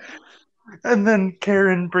 And then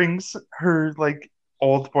Karen brings her like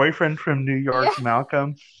old boyfriend from New Yeah. York,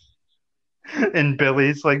 Malcolm, and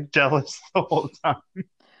Billy's like jealous the whole time.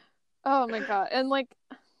 Oh my god. And like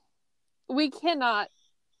we cannot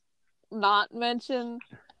not mention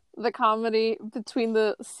the comedy between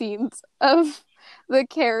the scenes of the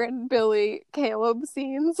Karen, Billy, Caleb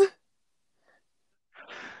scenes.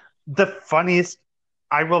 The funniest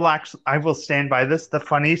I will stand by this. The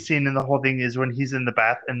funniest scene in the whole thing is when he's in the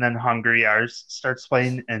bath and then Hungry Hours starts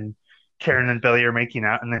playing and Karen and Billy are making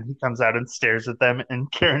out and then he comes out and stares at them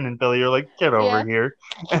and Karen and Billy are like, "Get over Yeah. here."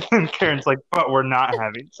 And then Karen's like, "But we're not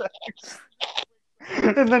having sex."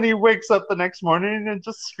 And then he wakes up the next morning and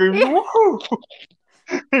just screams, Yeah. "Woohoo!"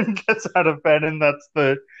 And gets out of bed, and that's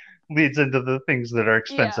the leads into the things that are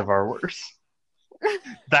expensive are worse.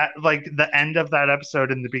 That like the end of that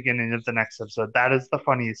episode and the beginning of the next episode, that is the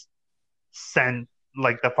funniest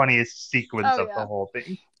like the funniest sequence Oh of the yeah. whole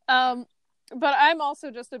thing. But I'm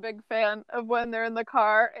also just a big fan of when they're in the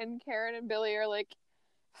car and Karen and Billy are like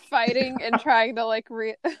fighting and trying to like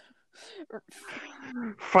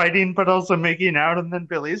Fighting but also making out, and then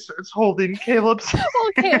Billy starts holding Caleb's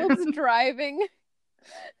while Caleb's hand. driving.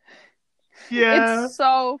 Yeah. It's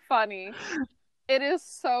so funny. It is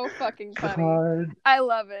so fucking funny. God. I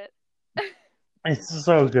love it. It's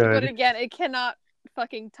so But good. again, it cannot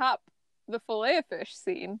fucking top the Filet-O-Fish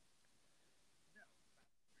scene.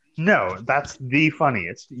 No, that's the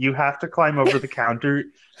funniest. "You have to climb over the counter"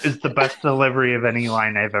 is the best delivery of any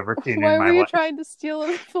line I've ever seen Why in were my you life. trying to steal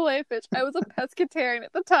a Filet-O-Fish? I was a pescatarian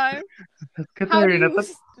at the time. How do Considering at you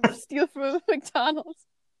the steal from a McDonald's?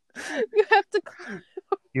 You have to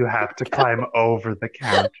you have to climb over the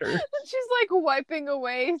counter. She's like wiping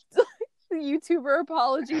away the YouTuber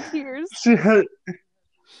apology tears. She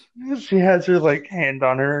has her like hand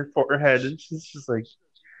on her forehead and she's just like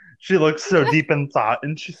she looks so deep in thought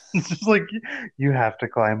and she's just like, "You have to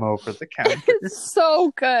climb over the counter." It's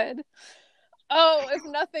so good. Oh, if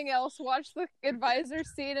nothing else, watch the advisor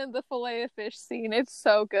scene and the Filet-O-Fish scene. It's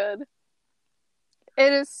so good.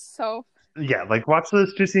 It is so. Yeah, like watch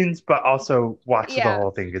those two scenes, but also watch the Yeah.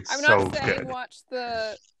 whole thing. It's I'm so not saying good. watch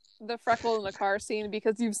the freckle in the car scene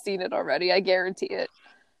because you've seen it already. I guarantee it.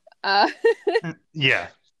 Yeah.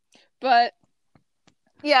 But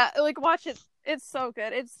yeah, like watch it. It's so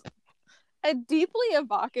good. It's a deeply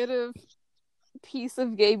evocative piece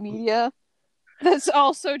of gay media that's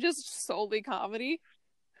also just solely comedy.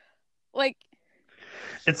 Like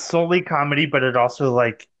It's solely comedy, but it also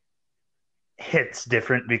like hits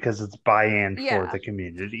different because it's by and for the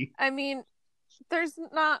community. I mean, there's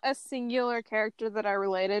not a singular character that I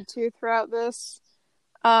related to throughout this.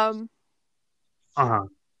 Uh-huh.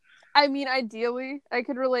 I mean, ideally, I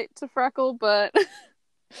could relate to Freckle, but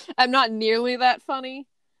I'm not nearly that funny.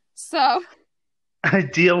 So,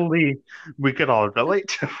 Ideally, we could all relate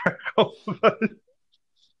to Freckle, but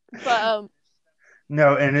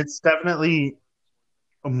no, and it's definitely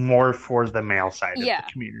more for the male side of the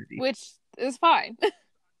community, which is fine.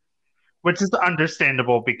 which is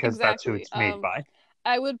understandable because that's who Exactly. it's made by.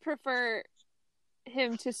 I would prefer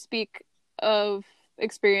him to speak of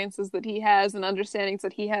experiences that he has and understandings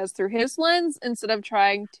that he has through his lens instead of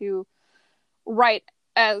trying to write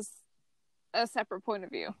as a separate point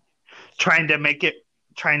of view. Trying to make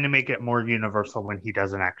it more universal when he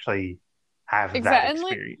doesn't actually have that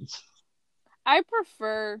experience. I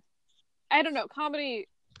prefer, I don't know, comedy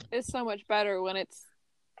is so much better when it's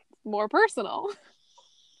more personal.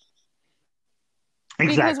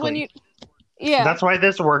 Exactly. Because when you, yeah, that's why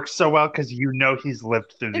this works so well because you know he's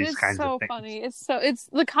lived through these kinds of things. It's so funny. It's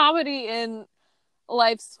the comedy in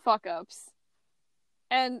life's fuck ups,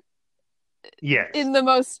 and yes, in the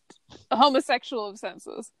most homosexual of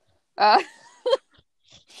senses. Uh,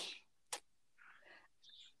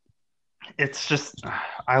 It's just,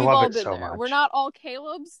 I we've love all it been so there. We're much. not all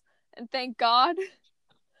Caleb's, and thank God.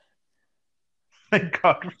 Thank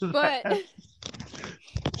God for But that.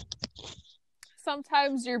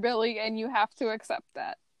 sometimes you're Billy, and you have to accept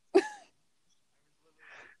that.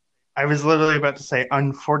 I was literally about to say,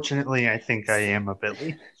 unfortunately, I think I am a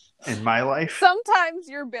Billy in my life. Sometimes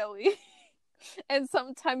you're Billy, and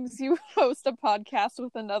sometimes you host a podcast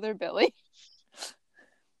with another Billy,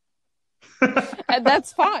 and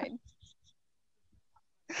that's fine.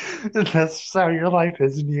 That's just how your life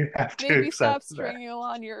is, and you have to Maybe stop accept that. stringing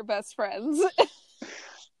along your best friends.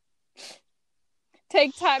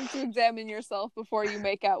 Take time to examine yourself before you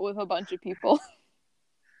make out with a bunch of people.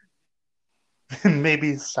 And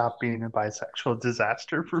maybe stop being a bisexual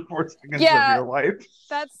disaster for 4 seconds of Yeah, your life.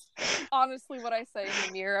 that's honestly what I say in the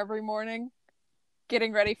mirror every morning,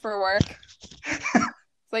 getting ready for work.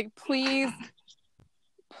 It's like, please,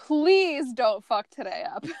 please don't fuck today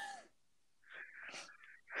up.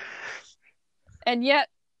 And yet,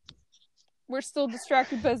 we're still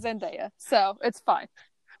distracted by Zendaya, so it's fine.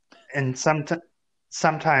 And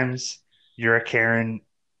sometimes you're a Karen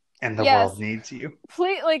and the world Yes, needs you.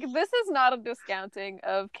 please, like, this is not a discounting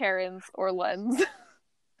of Karen's or Len's.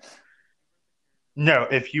 No,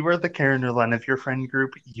 if you are the Karen or Len of your friend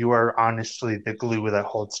group, you are honestly the glue that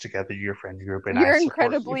holds together your friend group, and I You're support you.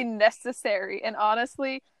 incredibly necessary, and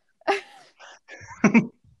honestly,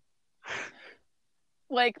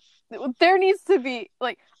 like, there needs to be,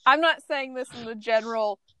 like, I'm not saying this in the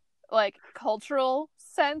general, like, cultural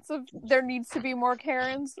sense of there needs to be more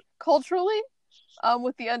Karens culturally,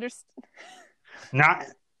 with the Not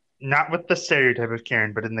not with the stereotype of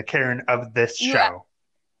Karen, but in the Karen of this yeah, show,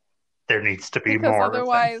 there needs to be because more of them.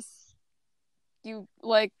 otherwise you,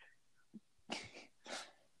 like,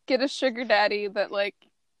 get a sugar daddy that, like,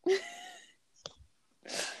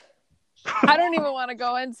 I don't even want to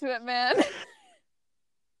go into it, man.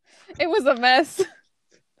 It was a mess.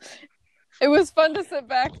 It was fun to sit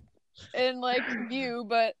back and, like, view,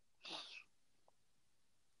 but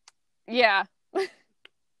yeah.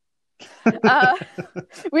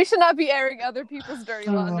 We should not be airing other people's dirty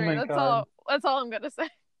laundry. Oh my God. That's all I'm gonna say.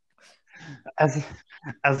 As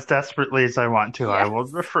as desperately as I want to, I Yes. will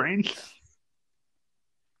refrain.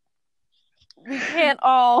 We can't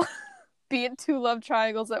all be in two love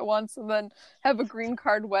triangles at once and then have a green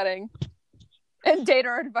card wedding and date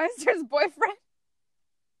our advisor's boyfriend.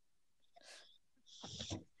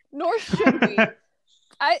 Nor should we.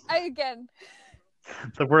 I again,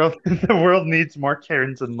 The world needs more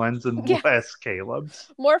Karens and Lens and yeah, less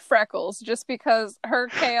Caleb's. more Freckles, just because her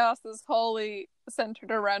chaos is wholly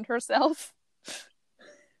centered around herself.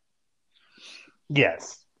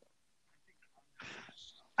 Yes.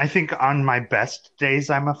 I think on my best days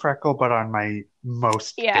I'm a Freckle, but on my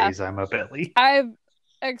most Yeah. days I'm a Billy. I've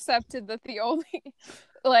accepted that the only,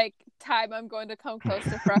 like, time I'm going to come close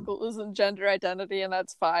to Freckle is in gender identity, and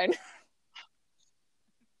that's fine.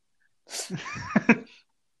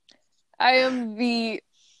 I am the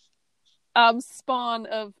spawn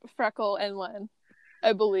of Freckle and Len,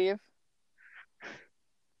 I believe.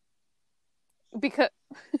 Because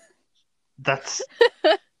That's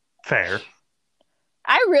fair.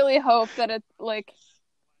 I really hope that it's like,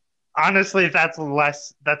 Honestly, that's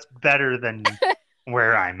better than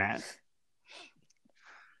where I'm at.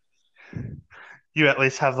 You at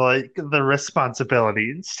least have like the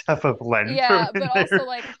responsibility and stuff of Len yeah, from in but there. also,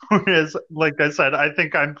 like, Whereas, like I said, I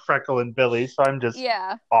think I'm Freckle and Billy, so I'm just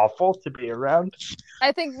yeah, awful to be around.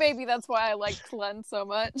 I think maybe that's why I liked Len so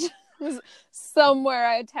much. Was somewhere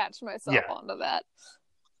I attached myself onto that.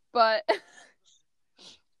 But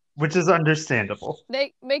which is understandable.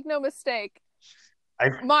 make no mistake,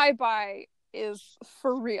 my bi is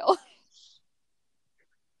for real.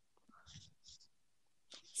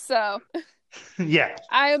 So yeah,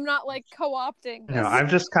 I am not, like, co-opting this. no, I've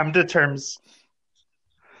just come to terms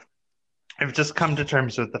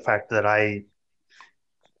with the fact that I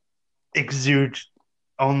exude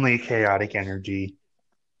only chaotic energy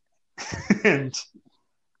and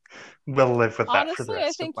will live with that for the Honestly, I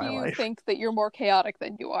rest of think my you life. think that you're more chaotic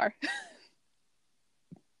than you are.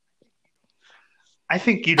 I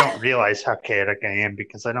think you don't realize how chaotic I am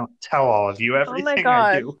because I don't tell all of you Oh my everything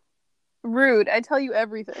God. I do. Rude. I tell you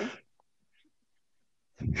everything.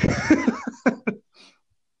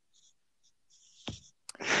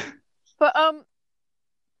 But I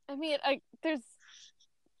mean,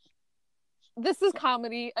 this is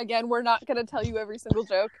comedy. Again, we're not gonna tell you every single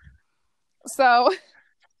joke. So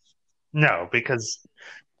No, because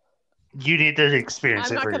you need to experience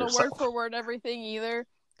I'm it not for gonna yourself. word for word everything either,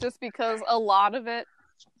 just because a lot of it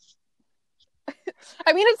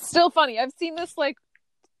I mean, it's still funny. I've seen this like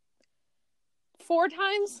 4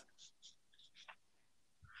 times.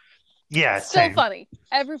 Yeah, Still same. funny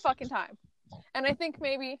every fucking time. And I think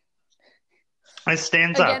maybe It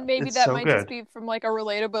stands again, up. maybe It's that so might good. just be from like a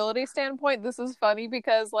relatability standpoint. This is funny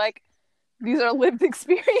because like these are lived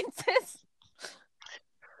experiences.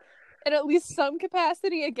 In at least some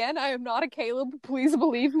capacity. Again, I am not a Caleb. Please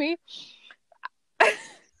believe me.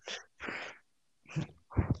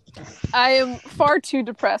 I am far too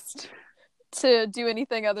depressed to do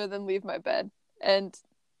anything other than leave my bed and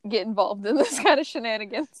get involved in this kind of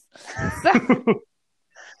shenanigans. So,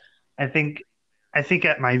 I think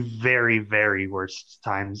at my very, very worst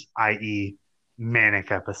times, i.e.,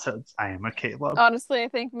 manic episodes, I am a Caleb. honestly, I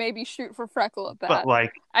think maybe shoot for Freckle at that. But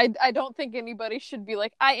like, I don't think anybody should be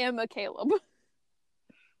like, I am a Caleb.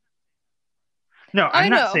 no, I I'm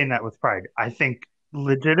not know. saying that with pride. I think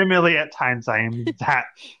legitimately at times I am that.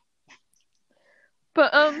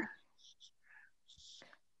 But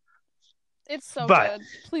it's so But good.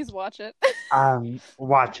 Please watch it.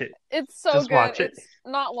 watch it. It's so Just good. watch it. It's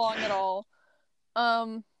not long at all.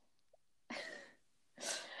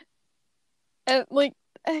 And like,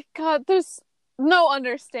 God, there's no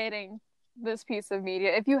understating this piece of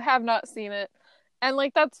media if you have not seen it, and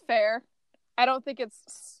like that's fair. I don't think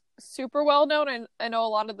it's super well known, and I know a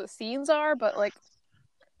lot of the scenes are, but like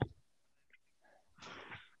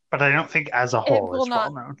But I don't think as a it whole will it's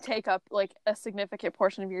well not known. take up like a significant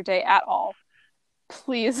portion of your day at all.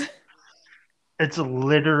 Please, It's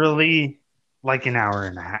literally like an hour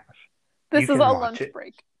and a half. this You is a can watch lunch it.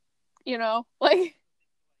 break. You know, like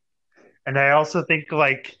And I also think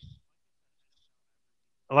like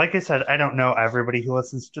I said, I don't know everybody who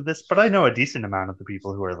listens to this, but I know a decent amount of the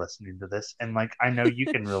people who are listening to this, and like I know you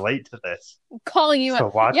can relate to this. calling you So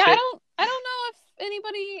out. watch Yeah, it. I don't know if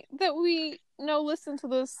anybody that we know listen to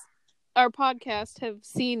this our podcast have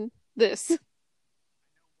seen this.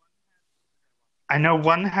 I know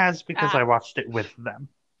one has because I watched it with them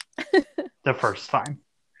the first time.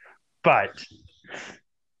 But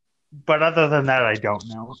other than that, I don't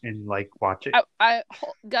know. And like, watch it. I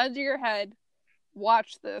gun to your head.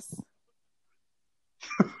 Watch this.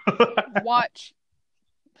 Watch.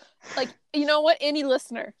 Like, you know what? Any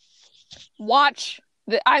listener, watch.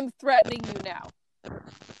 I'm threatening you now.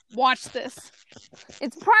 Watch this.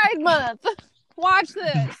 It's Pride Month. Watch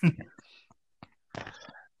this.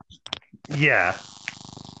 Yeah.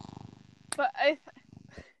 But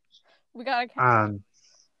we gotta.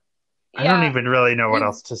 I don't even really know what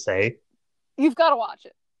else to say. You've got to watch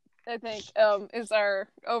it. I think is our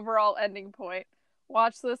overall ending point.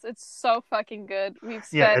 Watch this. It's so fucking good. We've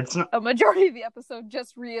spent a majority of the episode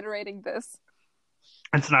just reiterating this.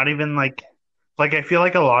 It's not even like I feel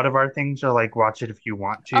like a lot of our things are like watch it if you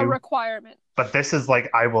want to. A requirement. But this is like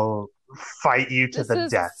I will fight you to the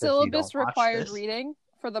death. This is syllabus required reading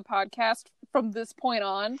for the podcast from this point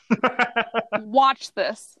on. Watch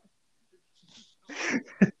this.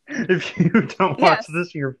 If you don't watch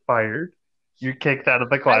this, you're fired. You're kicked out of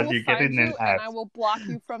the class. You're getting an F. And I will block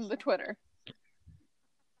you from the Twitter.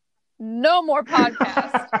 No more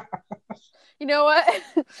podcast. You know what?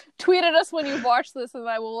 Tweet at us when you watch this, and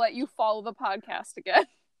I will let you follow the podcast again.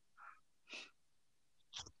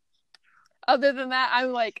 Other than that,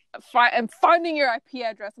 I'm like, I'm finding your IP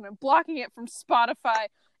address and I'm blocking it from Spotify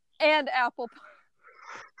and Apple.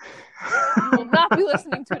 You will not be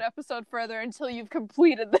listening to an episode further until you've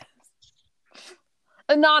completed this.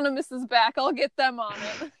 Anonymous is back. I'll get them on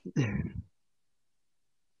it.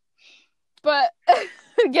 But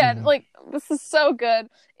again, like, this is so good.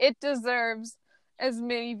 It deserves as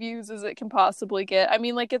many views as it can possibly get. I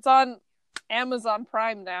mean, like, it's on Amazon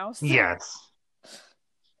Prime now. So yes.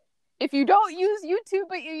 If you don't use YouTube,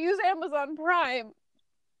 but you use Amazon Prime,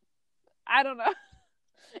 I don't know.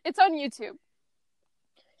 It's on YouTube.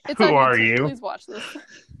 Who are you? Please watch this.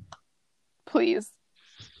 Please.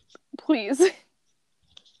 Please.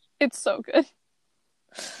 It's so good.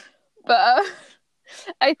 But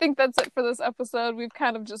I think that's it for this episode. We've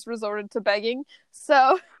kind of just resorted to begging.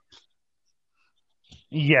 So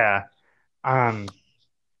yeah.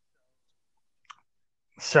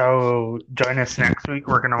 So join us next week.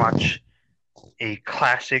 We're gonna watch a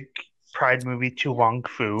classic Pride movie, To Wong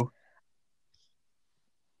Foo.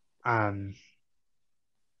 I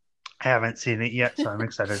haven't seen it yet, so I'm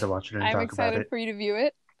excited to watch it and talk about it. I'm excited for you to view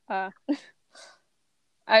it.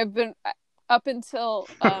 I've been up until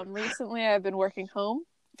recently. I've been working from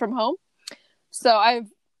home, so I've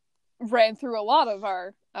ran through a lot of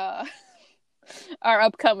our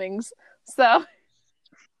upcomings. So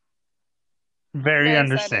very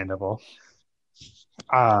understandable.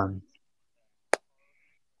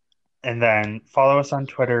 And then follow us on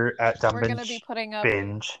Twitter at We're going to be putting up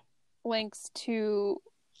DumbBinge. links to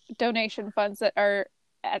donation funds that are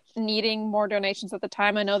needing more donations at the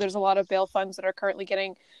time. I know there's a lot of bail funds that are currently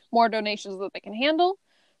getting more donations that they can handle.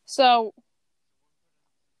 So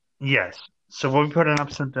Yes. So we'll be putting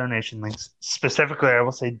up some donation links. Specifically, I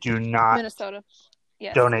will say do not Minnesota.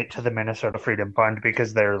 Yes. donate to the Minnesota Freedom Fund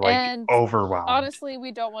because they're like And overwhelmed. honestly,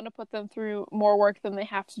 we don't want to put them through more work than they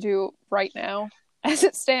have to do right now as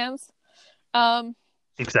it stands.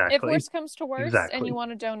 Exactly. If worse comes to worse and you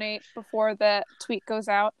want to donate before that tweet goes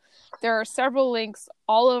out, there are several links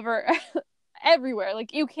all over everywhere.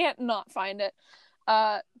 Like, you can't not find it.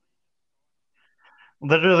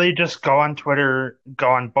 Literally just go on Twitter, go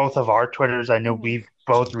on both of our Twitters. I know we've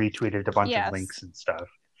both retweeted a bunch of links and stuff.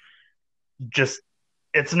 Just,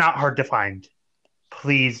 it's not hard to find.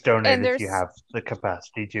 Please donate if you have the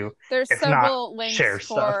capacity to. There's if several not, links share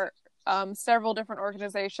for several different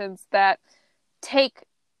organizations that take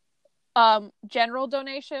general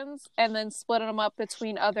donations and then split them up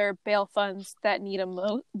between other bail funds that need them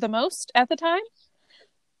the most at the time.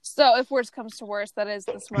 So if worse comes to worse, that is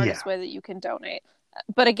the smartest way that you can donate.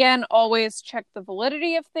 But again, always check the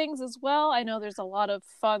validity of things as well. I know there's a lot of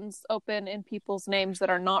funds open in people's names that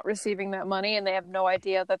are not receiving that money and they have no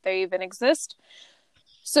idea that they even exist.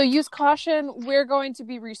 So use caution. We're going to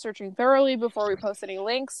be researching thoroughly before we post any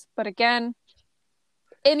links. But again,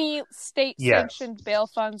 any state-sanctioned bail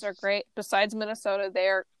funds are great. Besides Minnesota, they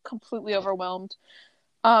are completely overwhelmed.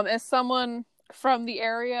 As someone from the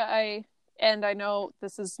area, I know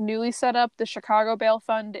this is newly set up, the Chicago Bail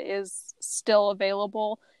Fund is still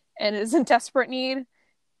available and is in desperate need,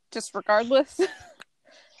 just regardless.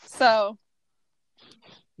 So.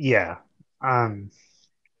 Yeah. I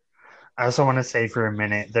also want to say for a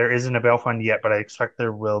minute, there isn't a bail fund yet, but I expect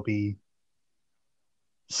there will be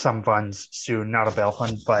some funds soon. Not a bail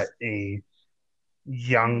fund, but a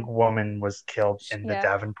young woman was killed in the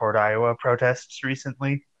Davenport, Iowa protests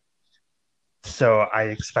recently. So I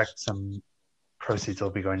expect some proceeds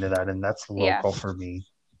will be going to that, and that's local for me.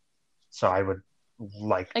 So I would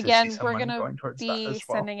like to see some money going towards that as well. We're going to be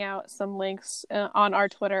sending out some links on our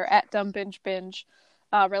Twitter at DumbBingeBinge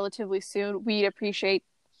relatively soon. We'd appreciate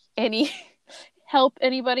any help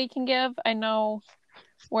anybody can give. I know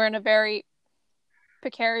we're in a very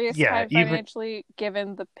precarious time financially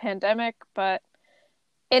given the pandemic, but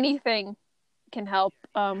anything can help.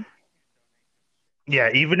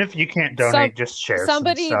 Even if you can't donate, just share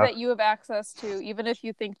somebody some stuff that you have access to, even if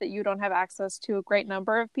you think that you don't have access to a great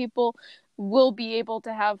number of people, will be able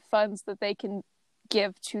to have funds that they can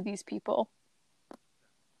give to these people.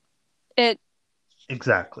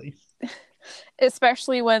 Exactly.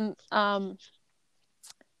 Especially when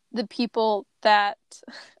the people that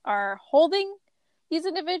are holding these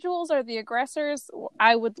individuals are the aggressors.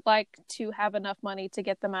 I would like to have enough money to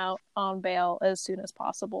get them out on bail as soon as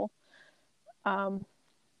possible.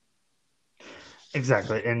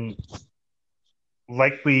 Exactly. And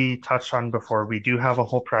like we touched on before, we do have a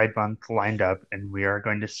whole Pride Month lined up, and we are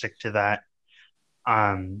going to stick to that.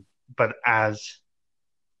 But as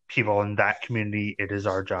people in that community, it is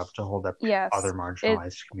our job to hold up other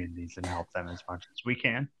marginalized communities and help them as much as we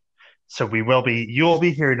can. So you will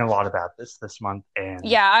be hearing a lot about this month. And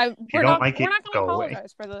we're not going to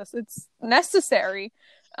apologize for this. It's necessary.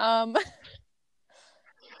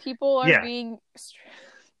 People are being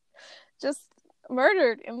just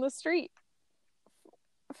murdered in the street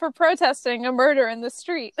for protesting a murder in the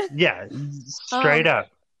street. Yeah, straight up.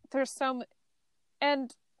 There's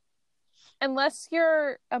and unless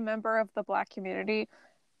you're a member of the Black community,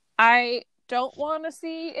 I don't want to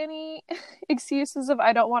see any excuses of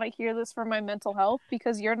I don't want to hear this for my mental health,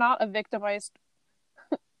 because you're not a victimized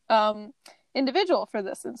individual for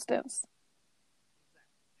this instance.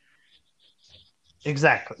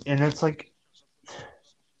 Exactly. And it's like,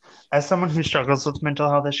 as someone who struggles with mental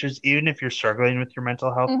health issues, even if you're struggling with your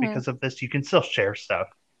mental health because of this, you can still share stuff.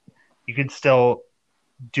 You can still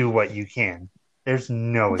do what you can. There's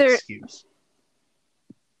no excuse.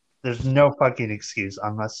 There's no fucking excuse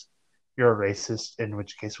unless you're a racist, in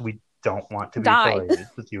which case we don't want to be affiliated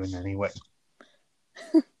with you in any way.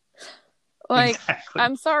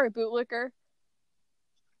 I'm sorry, bootlicker.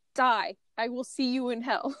 Die. I will see you in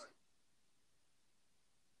hell.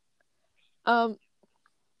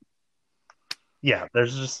 Yeah,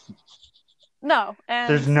 there's just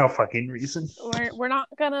there's no fucking reason. We're not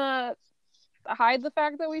gonna hide the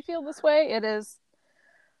fact that we feel this way. It is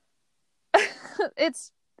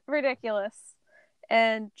it's ridiculous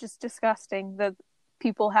and just disgusting that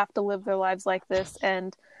people have to live their lives like this.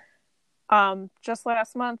 And just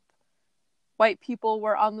last month, white people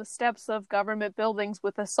were on the steps of government buildings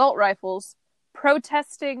with assault rifles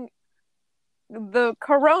protesting the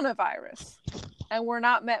coronavirus, and were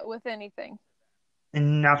not met with anything.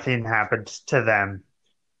 And nothing happened to them.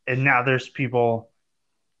 And now there's people,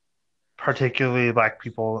 particularly Black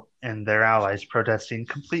people and their allies, protesting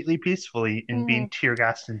completely peacefully and being tear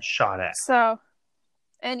gassed and shot at. So,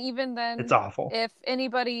 and even then, it's awful. If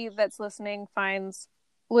anybody that's listening finds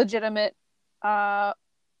legitimate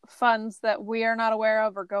funds that we are not aware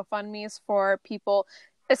of, or GoFundMe's for people,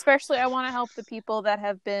 especially I want to help the people that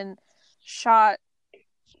have been shot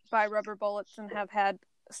by rubber bullets and have had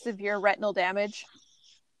severe retinal damage.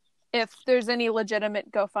 If there's any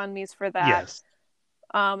legitimate GoFundMe's for that. Yes.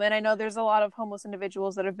 And I know there's a lot of homeless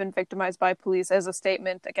individuals that have been victimized by police as a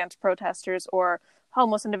statement against protesters, or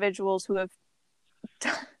homeless individuals who have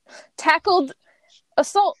tackled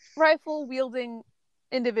assault rifle wielding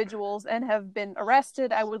individuals and have been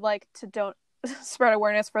arrested. I would like to don't spread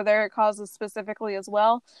awareness for their causes specifically as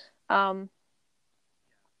well.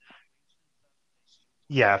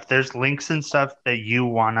 Yeah, if there's links and stuff that you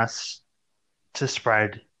want us to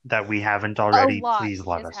spread that we haven't already, please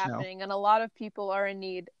let us know. And a lot of people are in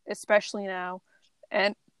need, especially now.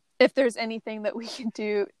 And if there's anything that we can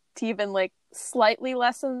do to even like slightly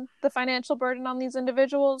lessen the financial burden on these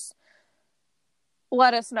individuals,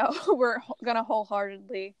 let us know. We're going to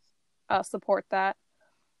wholeheartedly support that.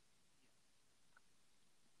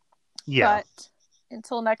 Yeah. But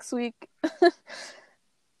until next week,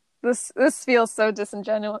 this feels so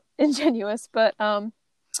disingenuous, but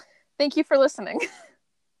thank you for listening.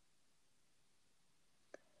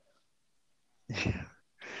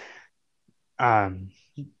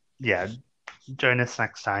 Yeah, join us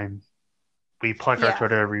next time. We plug our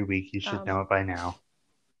Twitter every week. You should know it by now.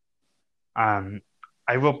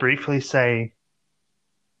 I will briefly say,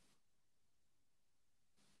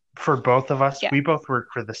 for both of us, we both work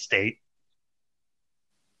for the state.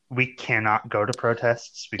 We cannot go to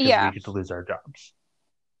protests because we could lose our jobs.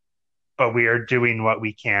 But we are doing what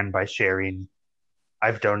we can by sharing.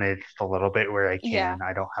 I've donated a little bit where I can. Yeah.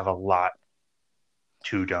 I don't have a lot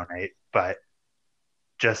to donate, but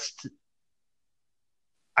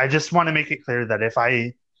I just want to make it clear that if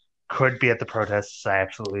I could be at the protests, I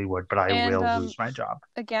absolutely would, but I will lose my job.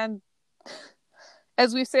 Again,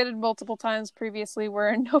 as we've stated multiple times previously, we're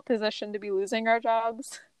in no position to be losing our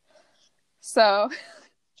jobs. So.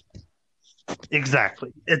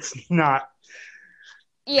 Exactly. It's not.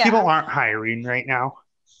 Yeah. People aren't hiring right now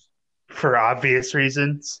for obvious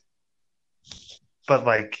reasons. But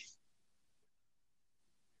like,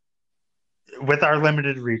 with our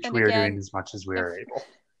limited reach, we are doing as much as we are able.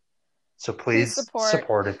 So please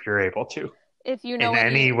support if you're able to. If you know in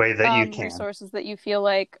any way that you can. Resources that you feel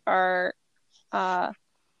like are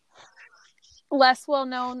less well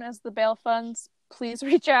known as the bail funds, please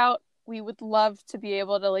reach out. We would love to be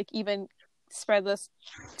able to like even spread this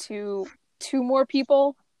to more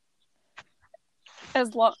people.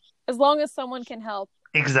 As long as someone can help.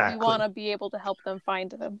 Exactly. We want to be able to help them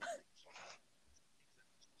find them.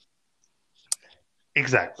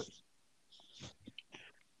 Exactly.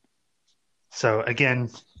 So again,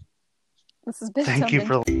 this has been thank you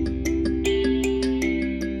for